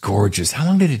etc. It's gorgeous. How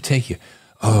long did it take you?"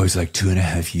 "Oh, it's like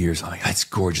 2.5 years." I'm like, "That's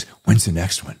gorgeous. When's the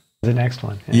next one?" The next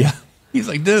one. Yeah. He's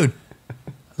like, "Dude,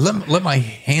 let my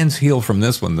hands heal from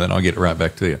this one, then I'll get right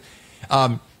back to you."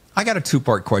 I got a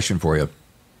 2-part question for you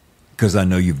because I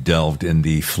know you've delved in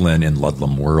the Flynn and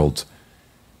Ludlum worlds.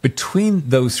 Between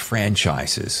those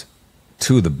franchises,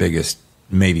 2 of the biggest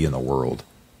maybe in the world,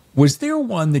 was there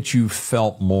one that you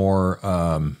felt more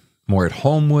at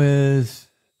home with?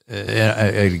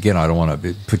 Again, I don't want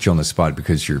to put you on the spot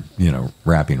because you're,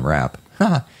 rapping rap.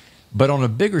 But on a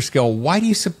bigger scale, why do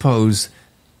you suppose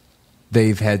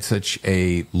they've had such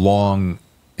a long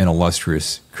and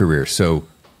illustrious career? So,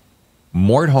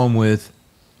 more at home with,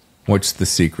 what's the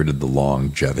secret of the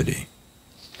longevity?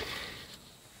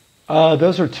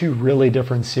 Those are 2 really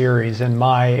different series, and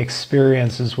my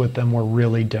experiences with them were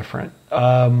really different.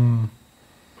 The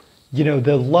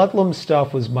Ludlum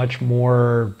stuff was much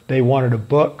more, they wanted a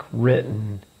book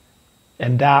written,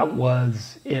 and that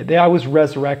was it. I was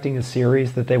resurrecting a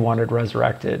series that they wanted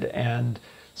resurrected, and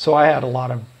so I had a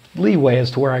lot of leeway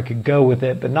as to where I could go with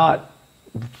it, but not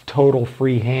total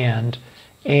free hand.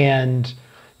 And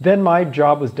then my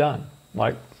job was done.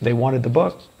 Like, they wanted the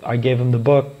book. I gave them the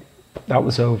book. That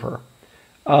was over.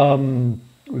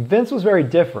 Vince was very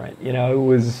different. It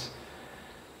was,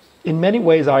 in many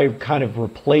ways, I kind of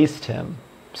replaced him.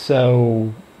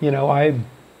 So, I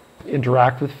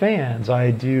interact with fans.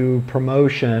 I do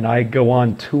promotion. I go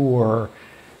on tour.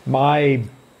 My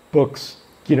books,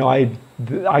 I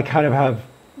kind of have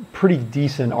pretty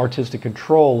decent artistic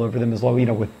control over them as well,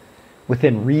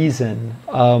 within reason.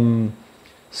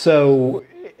 So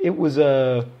it was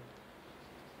a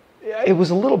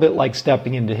little bit like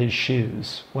stepping into his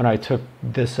shoes when I took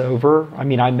this over. I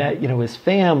mean, I met, his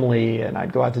family, and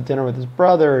I'd go out to dinner with his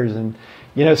brothers, and,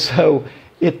 so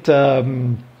it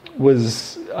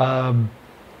was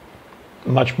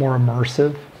much more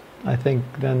immersive, I think,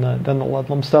 than the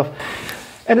Ludlum stuff.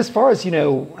 And as far as,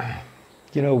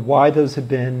 why those have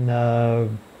been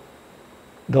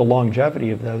the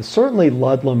longevity of those. Certainly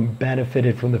Ludlum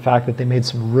benefited from the fact that they made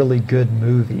some really good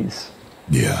movies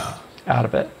out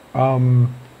of it. And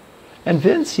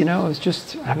Vince, it was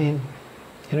just,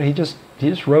 he just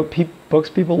wrote books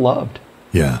people loved.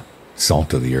 Yeah.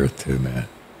 Salt of the earth too, man.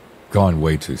 Gone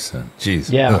way too soon.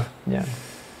 Jeez. Yeah. Ugh. Yeah.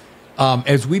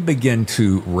 As we begin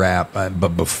to wrap,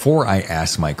 but before I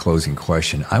ask my closing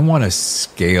question, I want to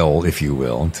scale, if you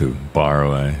will, to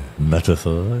borrow a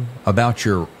metaphor, about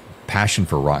your passion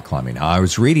for rock climbing. Now, I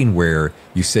was reading where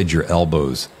you said your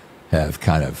elbows have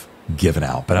kind of given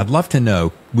out, but I'd love to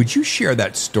know, would you share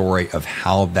that story of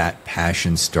how that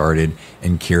passion started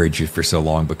and carried you for so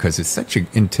long? Because it's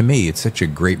to me, it's such a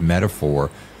great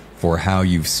metaphor for how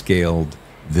you've scaled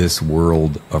this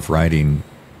world of writing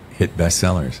hit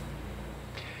bestsellers.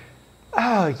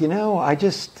 I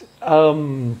just,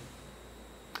 I'd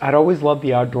always loved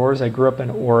the outdoors. I grew up in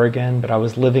Oregon, but I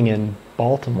was living in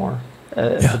Baltimore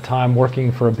at the time,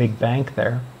 working for a big bank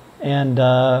there. And,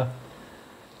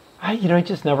 I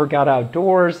just never got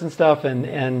outdoors and stuff.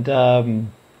 And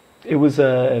it was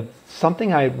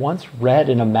something I had once read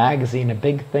in a magazine, a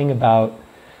big thing about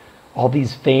all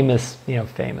these famous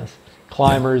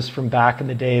climbers from back in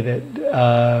the day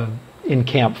that, in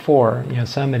Camp 4,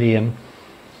 Yosemite, and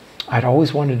I'd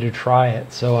always wanted to try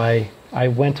it. So I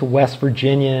went to West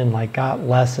Virginia and got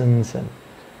lessons, and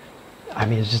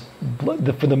it's just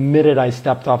for the minute I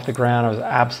stepped off the ground, I was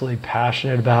absolutely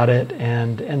passionate about it,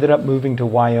 and ended up moving to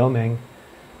Wyoming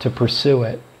to pursue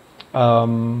it.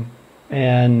 And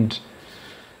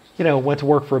went to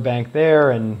work for a bank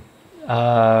there, and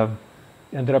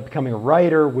ended up becoming a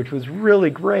writer, which was really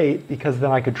great because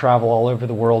then I could travel all over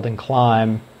the world and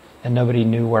climb, and nobody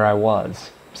knew where I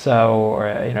was. So,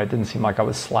 it didn't seem like I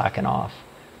was slacking off.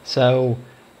 So,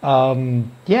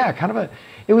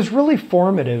 it was really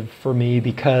formative for me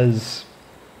because,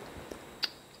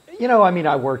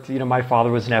 I worked, my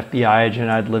father was an FBI agent.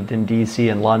 I'd lived in DC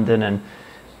and London and,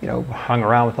 hung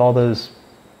around with all those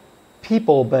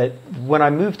people. But when I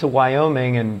moved to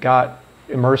Wyoming and got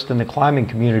immersed in the climbing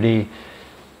community,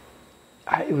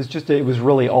 it was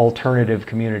really alternative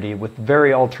community with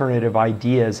very alternative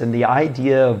ideas, and the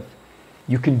idea of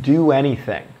you can do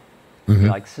anything. Mm-hmm.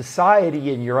 Like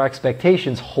society and your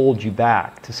expectations hold you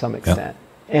back to some extent.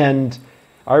 Yeah. And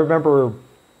I remember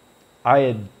I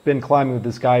had been climbing with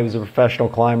this guy who was a professional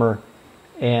climber,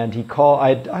 and he called,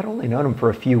 I'd only known him for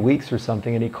a few weeks or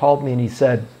something, and he called me and he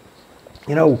said,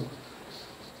 let's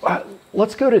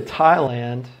go to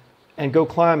Thailand and go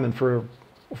climbing for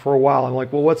a while. I'm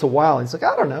like, well, what's a while? And he's like,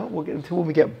 I don't know. We'll get until when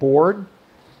we get bored,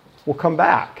 we'll come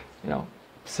back.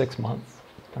 6 months.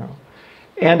 I don't know.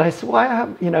 And I said,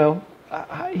 well,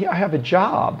 I have a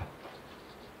job.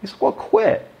 He said, well,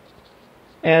 quit.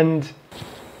 And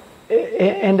I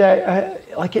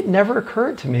it never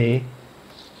occurred to me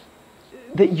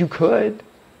that you could.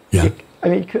 Yeah.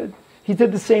 You could. He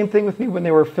did the same thing with me when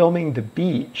they were filming The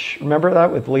Beach. Remember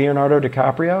that with Leonardo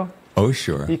DiCaprio? Oh,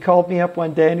 sure. He called me up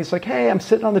one day and he's like, hey, I'm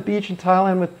sitting on the beach in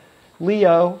Thailand with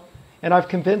Leo, and I've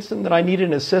convinced him that I need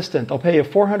an assistant. I'll pay you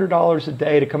 $400 a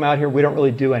day to come out here. We don't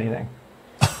really do anything.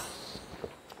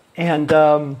 And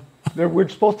we're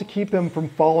supposed to keep him from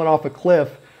falling off a cliff,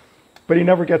 but he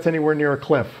never gets anywhere near a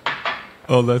cliff.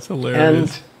 Oh, that's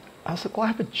hilarious. And I was like, well, I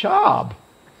have a job.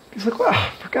 He's like, well,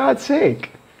 for God's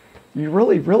sake, you're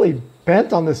really, really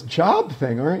bent on this job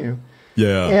thing, aren't you?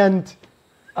 Yeah. And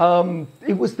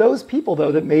it was those people,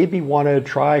 though, that made me want to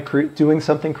try doing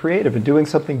something creative and doing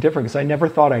something different, because I never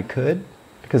thought I could.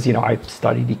 Because, I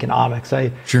studied economics.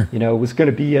 I, was going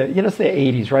to be, it's the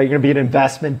 80s, right? You're going to be an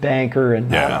investment banker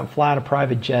and flying a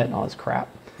private jet and all this crap.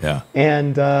 Yeah.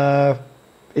 And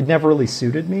it never really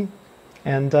suited me.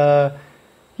 And, so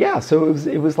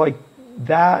it was like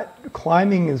that.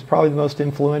 Climbing is probably the most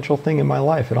influential thing in my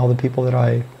life, and all the people that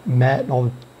I met and all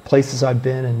the places I've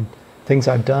been and things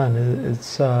I've done.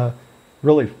 It's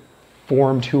really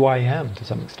formed who I am to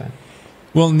some extent.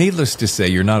 Well, needless to say,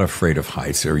 you're not afraid of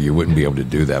heights, or you wouldn't be able to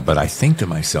do that. But I think to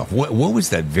myself, what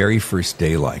was that very first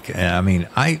day like? I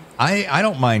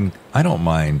don't mind. I don't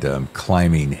mind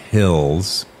climbing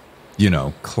hills,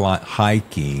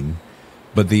 hiking,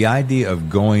 but the idea of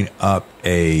going up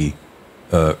a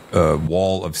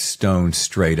wall of stone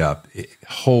straight up, it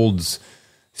holds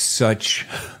such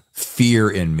fear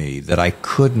in me that I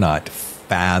could not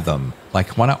fathom.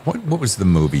 Like, what was the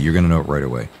movie? You're going to know it right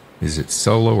away. Is it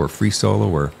Solo or Free Solo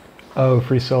or? Oh,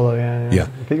 Free Solo, yeah. Yeah.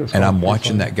 I think it was. And I'm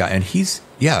watching that guy, and he's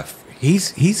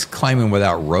climbing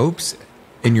without ropes,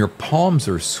 and your palms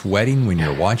are sweating when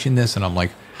you're watching this, and I'm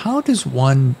like, how does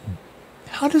one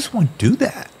do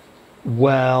that?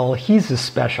 Well, he's a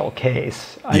special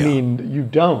case. I mean, you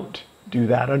don't do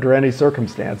that under any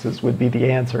circumstances would be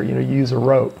the answer. You use a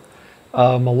rope.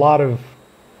 A lot of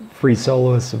free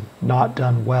soloists have not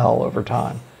done well over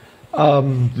time.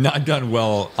 Not done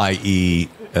well, i.e.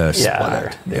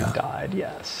 splat. They've died,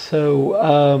 yes.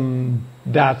 So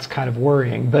that's kind of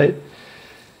worrying. But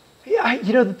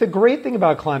the great thing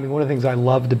about climbing, one of the things I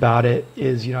loved about it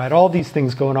is, I had all these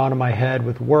things going on in my head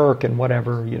with work and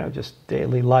whatever, just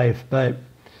daily life. But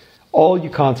all you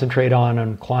concentrate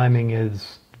on climbing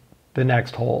is the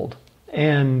next hold.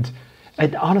 And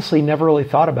I honestly never really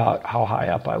thought about how high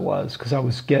up I was because I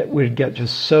would get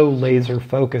just so laser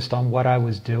focused on what I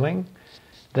was doing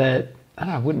that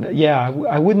I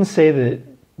wouldn't say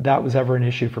that was ever an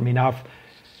issue for me. Now,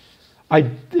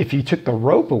 if you took the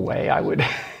rope away, I would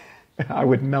I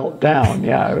would melt down.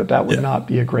 Yeah, that would not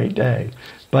be a great day.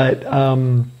 But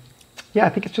I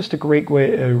think it's just a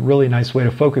really nice way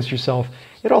to focus yourself.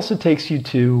 It also takes you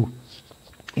to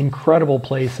incredible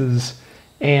places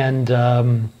and,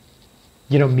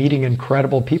 meeting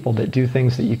incredible people that do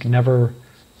things that you can never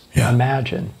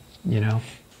imagine,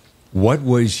 What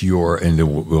was and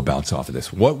then we'll bounce off of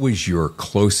this. What was your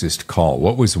closest call?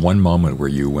 What was one moment where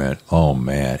you went, oh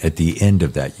man, at the end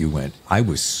of that, you went, I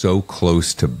was so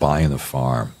close to buying the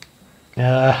farm?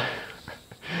 So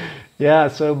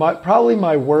probably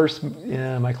my worst,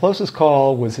 my closest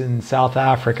call was in South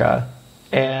Africa.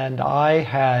 And I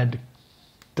had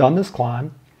done this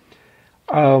climb.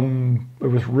 It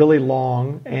was really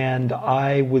long, and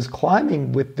I was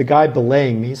climbing with the guy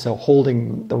belaying me, so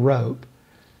holding the rope,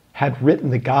 had written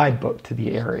the guidebook to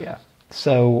the area.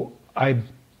 So I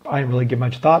didn't really give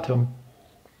much thought to him.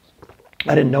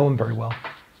 I didn't know him very well.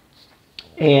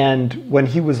 And when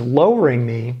he was lowering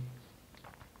me,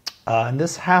 and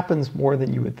this happens more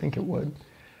than you would think it would,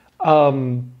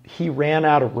 he ran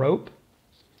out of rope.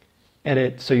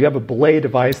 And so you have a belay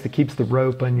device that keeps the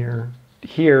rope on your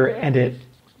here, and it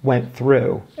went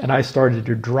through, and I started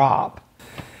to drop.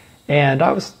 And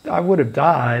I would have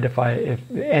died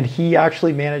and he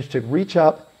actually managed to reach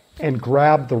up and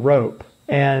grab the rope.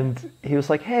 And he was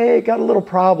like, hey, got a little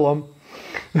problem.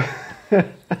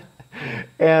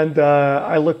 And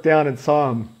I looked down and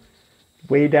saw him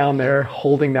way down there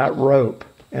holding that rope.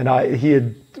 And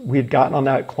we had gotten on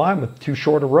that climb with too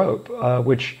short a rope,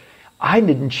 which I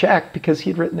didn't check because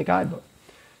he'd written the guidebook.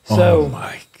 So,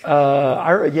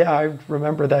 I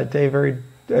remember that day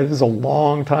it was a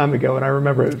long time ago, and I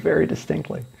remember it very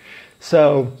distinctly.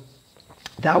 So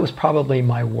that was probably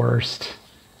my worst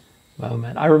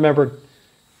moment. I remember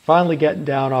finally getting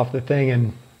down off the thing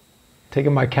and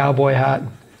taking my cowboy hat,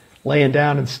 laying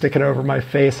down and sticking it over my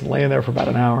face and laying there for about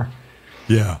an hour.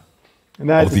 Yeah. And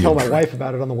then I had to tell my wife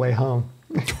about it on the way home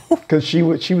because she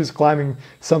was climbing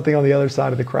something on the other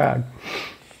side of the crag.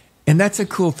 And that's a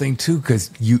cool thing, too,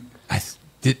 because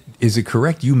is it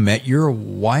correct? You met your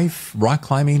wife rock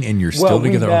climbing and you're still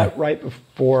together? Well, we met right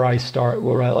before I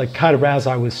kind of as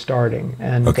I was starting.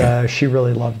 And she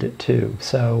really loved it too.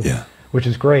 So, which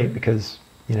is great because,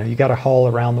 you got to haul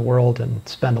around the world and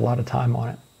spend a lot of time on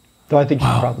it. Though I think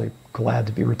she's probably glad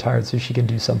to be retired so she can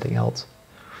do something else.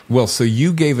 Well, so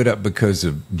you gave it up because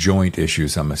of joint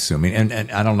issues, I'm assuming.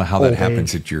 And I don't know how that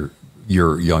happens at your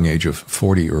young age of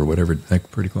 40 or whatever, like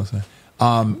pretty close to that.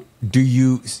 Do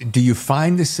you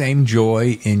find the same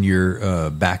joy in your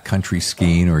backcountry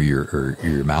skiing or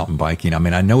your mountain biking? I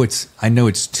mean, I know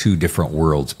it's two different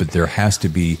worlds, but there has to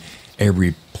be a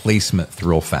replacement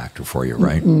thrill factor for you,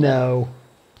 right? No,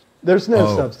 there's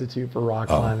no substitute for rock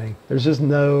climbing. There's just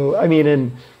no. I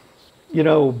mean,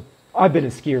 I've been a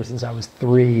skier since I was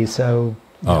 3, so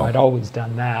I'd always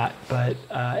done that. But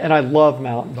and I love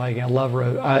mountain biking. I love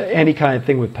any kind of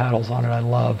thing with paddles on it. I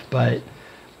love, but.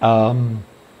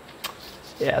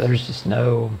 There's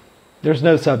no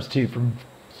substitute for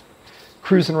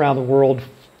cruising around the world,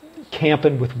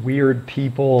 camping with weird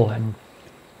people and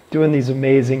doing these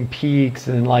amazing peaks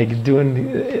and it's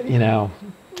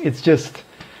just,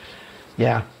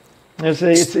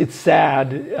 it's sad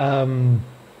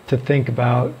to think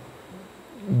about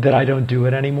that I don't do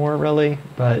it anymore really,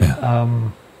 but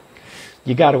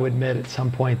you got to admit at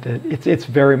some point that it's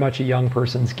very much a young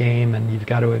person's game, and you've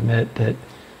got to admit that.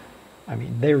 I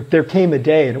mean, there came a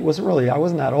day, and I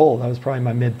wasn't that old. I was probably in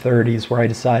my mid-30s where I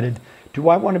decided, do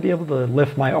I want to be able to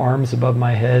lift my arms above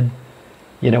my head,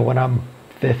 when I'm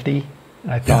 50?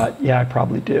 And I thought, I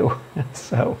probably do.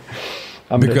 So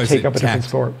I'm going to take up a different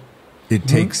sport. It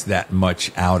takes that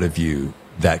much out of you,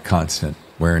 that constant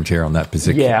wear and tear on that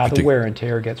position. Yeah, the wear and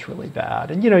tear gets really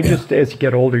bad. And, just as you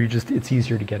get older, it's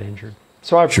easier to get injured.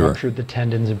 So I've ruptured the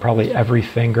tendons in probably every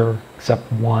finger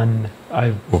except one.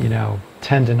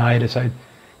 Tendonitis.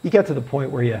 You get to the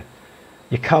point where you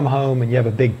come home and you have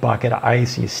a big bucket of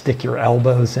ice and you stick your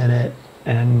elbows in it,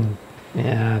 and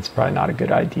it's probably not a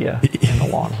good idea in the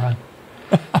long run.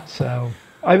 So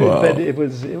but it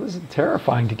was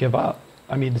terrifying to give up.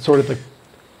 I mean, sort of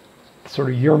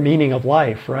your meaning of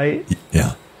life, right?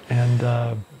 Yeah.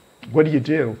 And what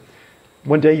do?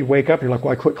 One day you wake up, you're like,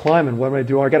 well, I quit climbing. What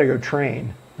do? I got to go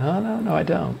train. No, I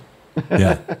don't.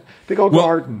 Yeah. Big old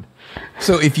garden.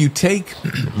 So if you take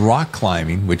rock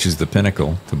climbing, which is the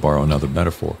pinnacle, to borrow another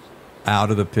metaphor, out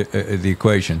of the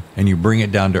equation, and you bring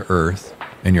it down to earth,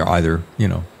 and you're either,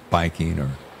 biking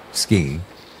or skiing,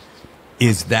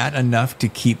 is that enough to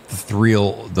keep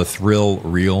the thrill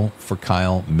real for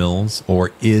Kyle Mills?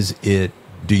 Or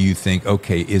do you think,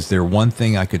 okay, is there one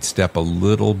thing I could step a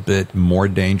little bit more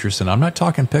dangerous? And I'm not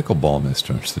talking pickleball,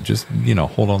 mister, so just,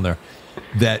 hold on there.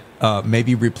 That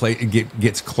maybe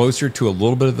gets closer to a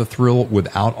little bit of the thrill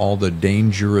without all the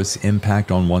dangerous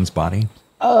impact on one's body?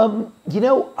 I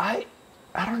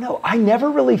don't know. I never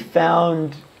really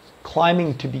found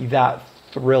climbing to be that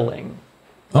thrilling.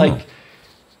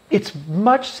 It's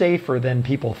much safer than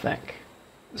people think.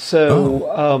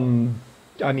 So,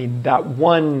 that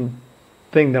one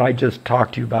thing that I just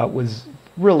talked to you about was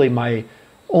really my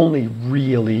only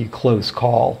really close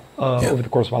call over the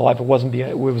course of my life.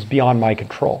 It was beyond my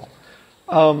control.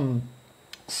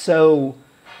 So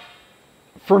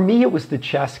for me, it was the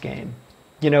chess game,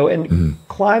 and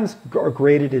climbs are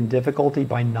graded in difficulty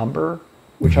by number,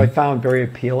 which I found very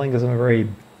appealing because I'm a very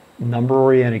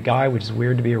number-oriented guy, which is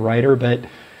weird to be a writer. But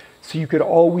so you could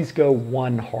always go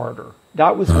one harder.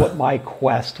 That was what my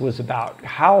quest was about.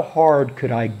 How hard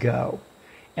could I go?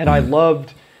 And I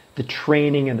loved the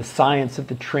training and the science of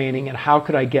the training and how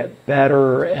could I get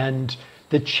better, and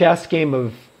the chess game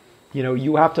of,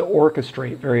 you have to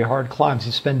orchestrate very hard climbs.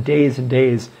 You spend days and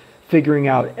days figuring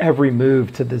out every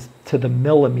move to the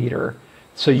millimeter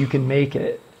so you can make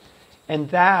it. And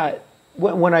that,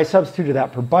 when I substituted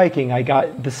that for biking, I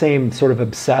got the same sort of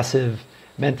obsessive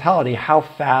mentality. How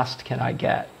fast can I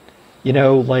get?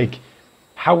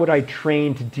 How would I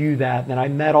train to do that? And then I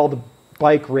met all the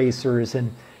bike racers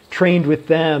and trained with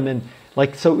them, and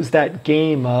so it was that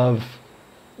game of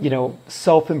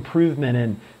self-improvement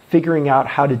and figuring out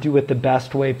how to do it the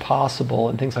best way possible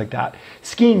and things like that.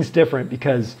 Skiing's different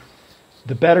because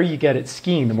the better you get at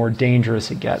skiing, the more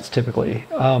dangerous it gets typically.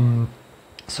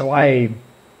 So I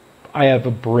have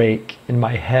a break in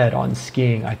my head on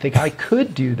skiing. I think I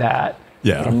could do that,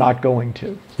 but I'm not going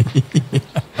to.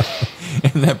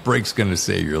 And that break's going to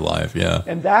save your life, yeah.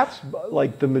 And that's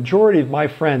the majority of my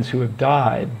friends who have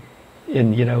died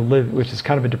which is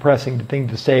kind of a depressing thing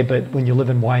to say, but when you live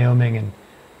in Wyoming and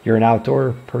you're an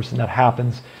outdoor person, that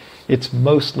happens. It's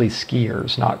mostly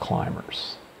skiers, not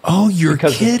climbers. Oh, you're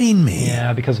kidding me.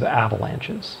 Yeah, because of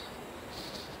avalanches.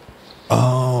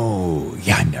 Oh,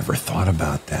 yeah, I never thought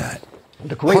about that.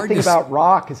 The great thing about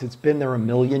rock is it's been there a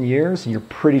million years, and you're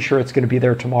pretty sure it's going to be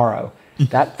there tomorrow.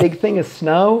 That big thing of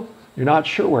snow, you're not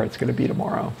sure where it's going to be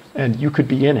tomorrow. And you could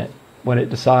be in it when it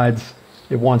decides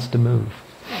it wants to move.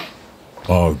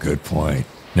 Oh, good point.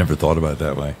 Never thought about it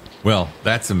that way. Well,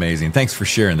 that's amazing. Thanks for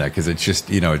sharing that, because it's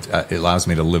just, it allows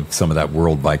me to live some of that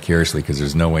world vicariously, because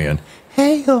there's no way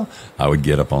I would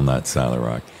get up on that side of the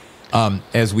rock.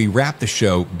 As we wrap the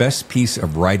show, best piece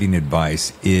of writing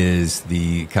advice is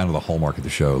the kind of the hallmark of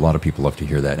the show. A lot of people love to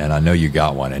hear that, and I know you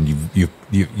got one, and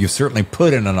you've certainly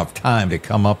put in enough time to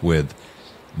come up with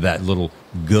that little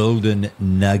golden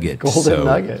nugget. Golden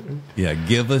nugget. Yeah,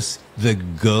 give us the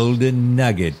golden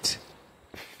nugget.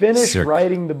 Finish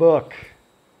writing the book.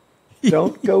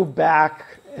 Don't go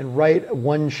back and write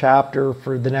one chapter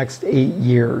for the next 8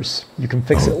 years. You can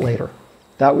fix it later.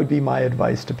 That would be my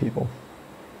advice to people.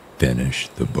 Finish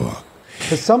the book.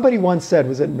 Because somebody once said,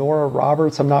 was it Nora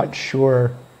Roberts? I'm not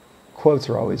sure. Quotes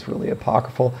are always really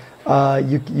apocryphal.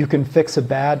 You can fix a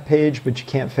bad page, but you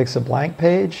can't fix a blank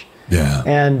page. Yeah.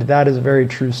 And that is a very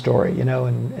true story,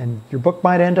 and your book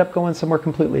might end up going somewhere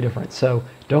completely different. So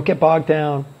don't get bogged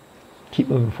down. Keep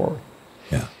moving forward.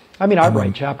 Yeah. I mean, I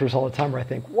write chapters all the time where I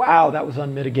think, wow, that was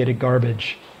unmitigated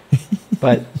garbage.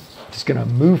 But just going to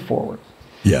move forward.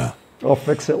 Yeah. I'll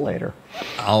fix it later.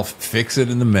 I'll fix it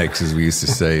in the mix, as we used to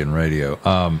say in radio.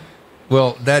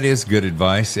 Well, that is good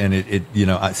advice. And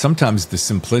sometimes the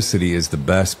simplicity is the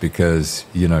best because,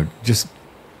 I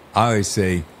always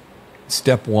say,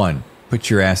 step 1, put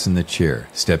your ass in the chair.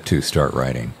 Step 2, start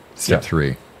writing. Step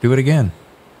 3, do it again.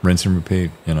 Rinse and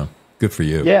repeat, Good for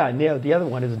you. Yeah, and the other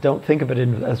one is don't think of it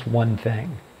as one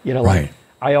thing. Right.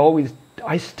 I always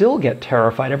I still get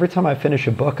terrified every time I finish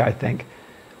a book. I think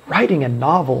writing a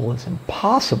novel is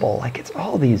impossible. Like, it's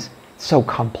all these so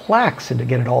complex, and to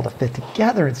get it all to fit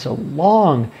together, it's so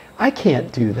long. I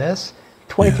can't do this.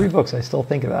 23 books, I still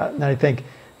think of that. And then I think,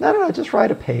 no, just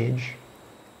write a page.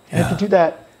 And if you do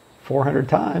that 400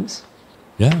 times,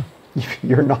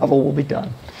 your novel will be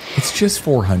done. It's just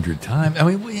 400 times. I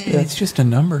mean, it's just a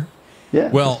number. Yeah.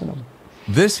 Well,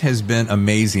 this has been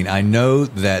amazing. I know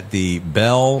that the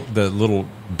little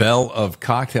bell of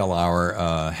cocktail hour,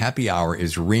 happy hour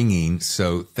is ringing.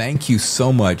 So thank you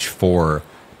so much for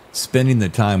spending the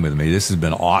time with me. This has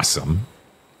been awesome.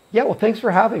 Yeah, well, thanks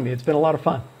for having me. It's been a lot of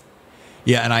fun.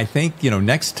 Yeah, and I think,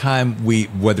 next time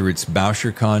whether it's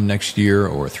BoucherCon next year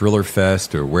or Thriller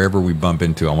Fest or wherever we bump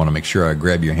into, I want to make sure I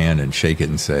grab your hand and shake it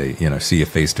and say, see you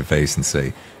face to face and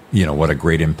say, what a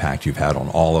great impact you've had on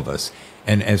all of us.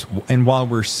 And while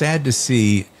we're sad to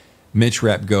see Mitch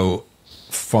Rapp go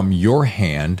from your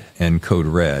hand and Code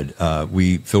Red,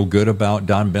 we feel good about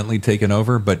Don Bentley taking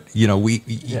over. But,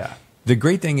 the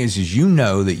great thing is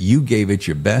that you gave it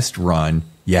your best run.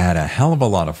 You had a hell of a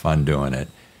lot of fun doing it.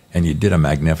 And you did a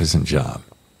magnificent job.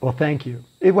 Well, thank you.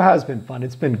 It has been fun.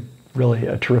 It's been really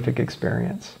a terrific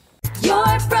experience. Your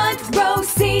front row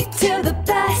seat to the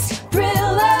best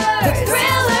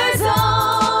thrillers.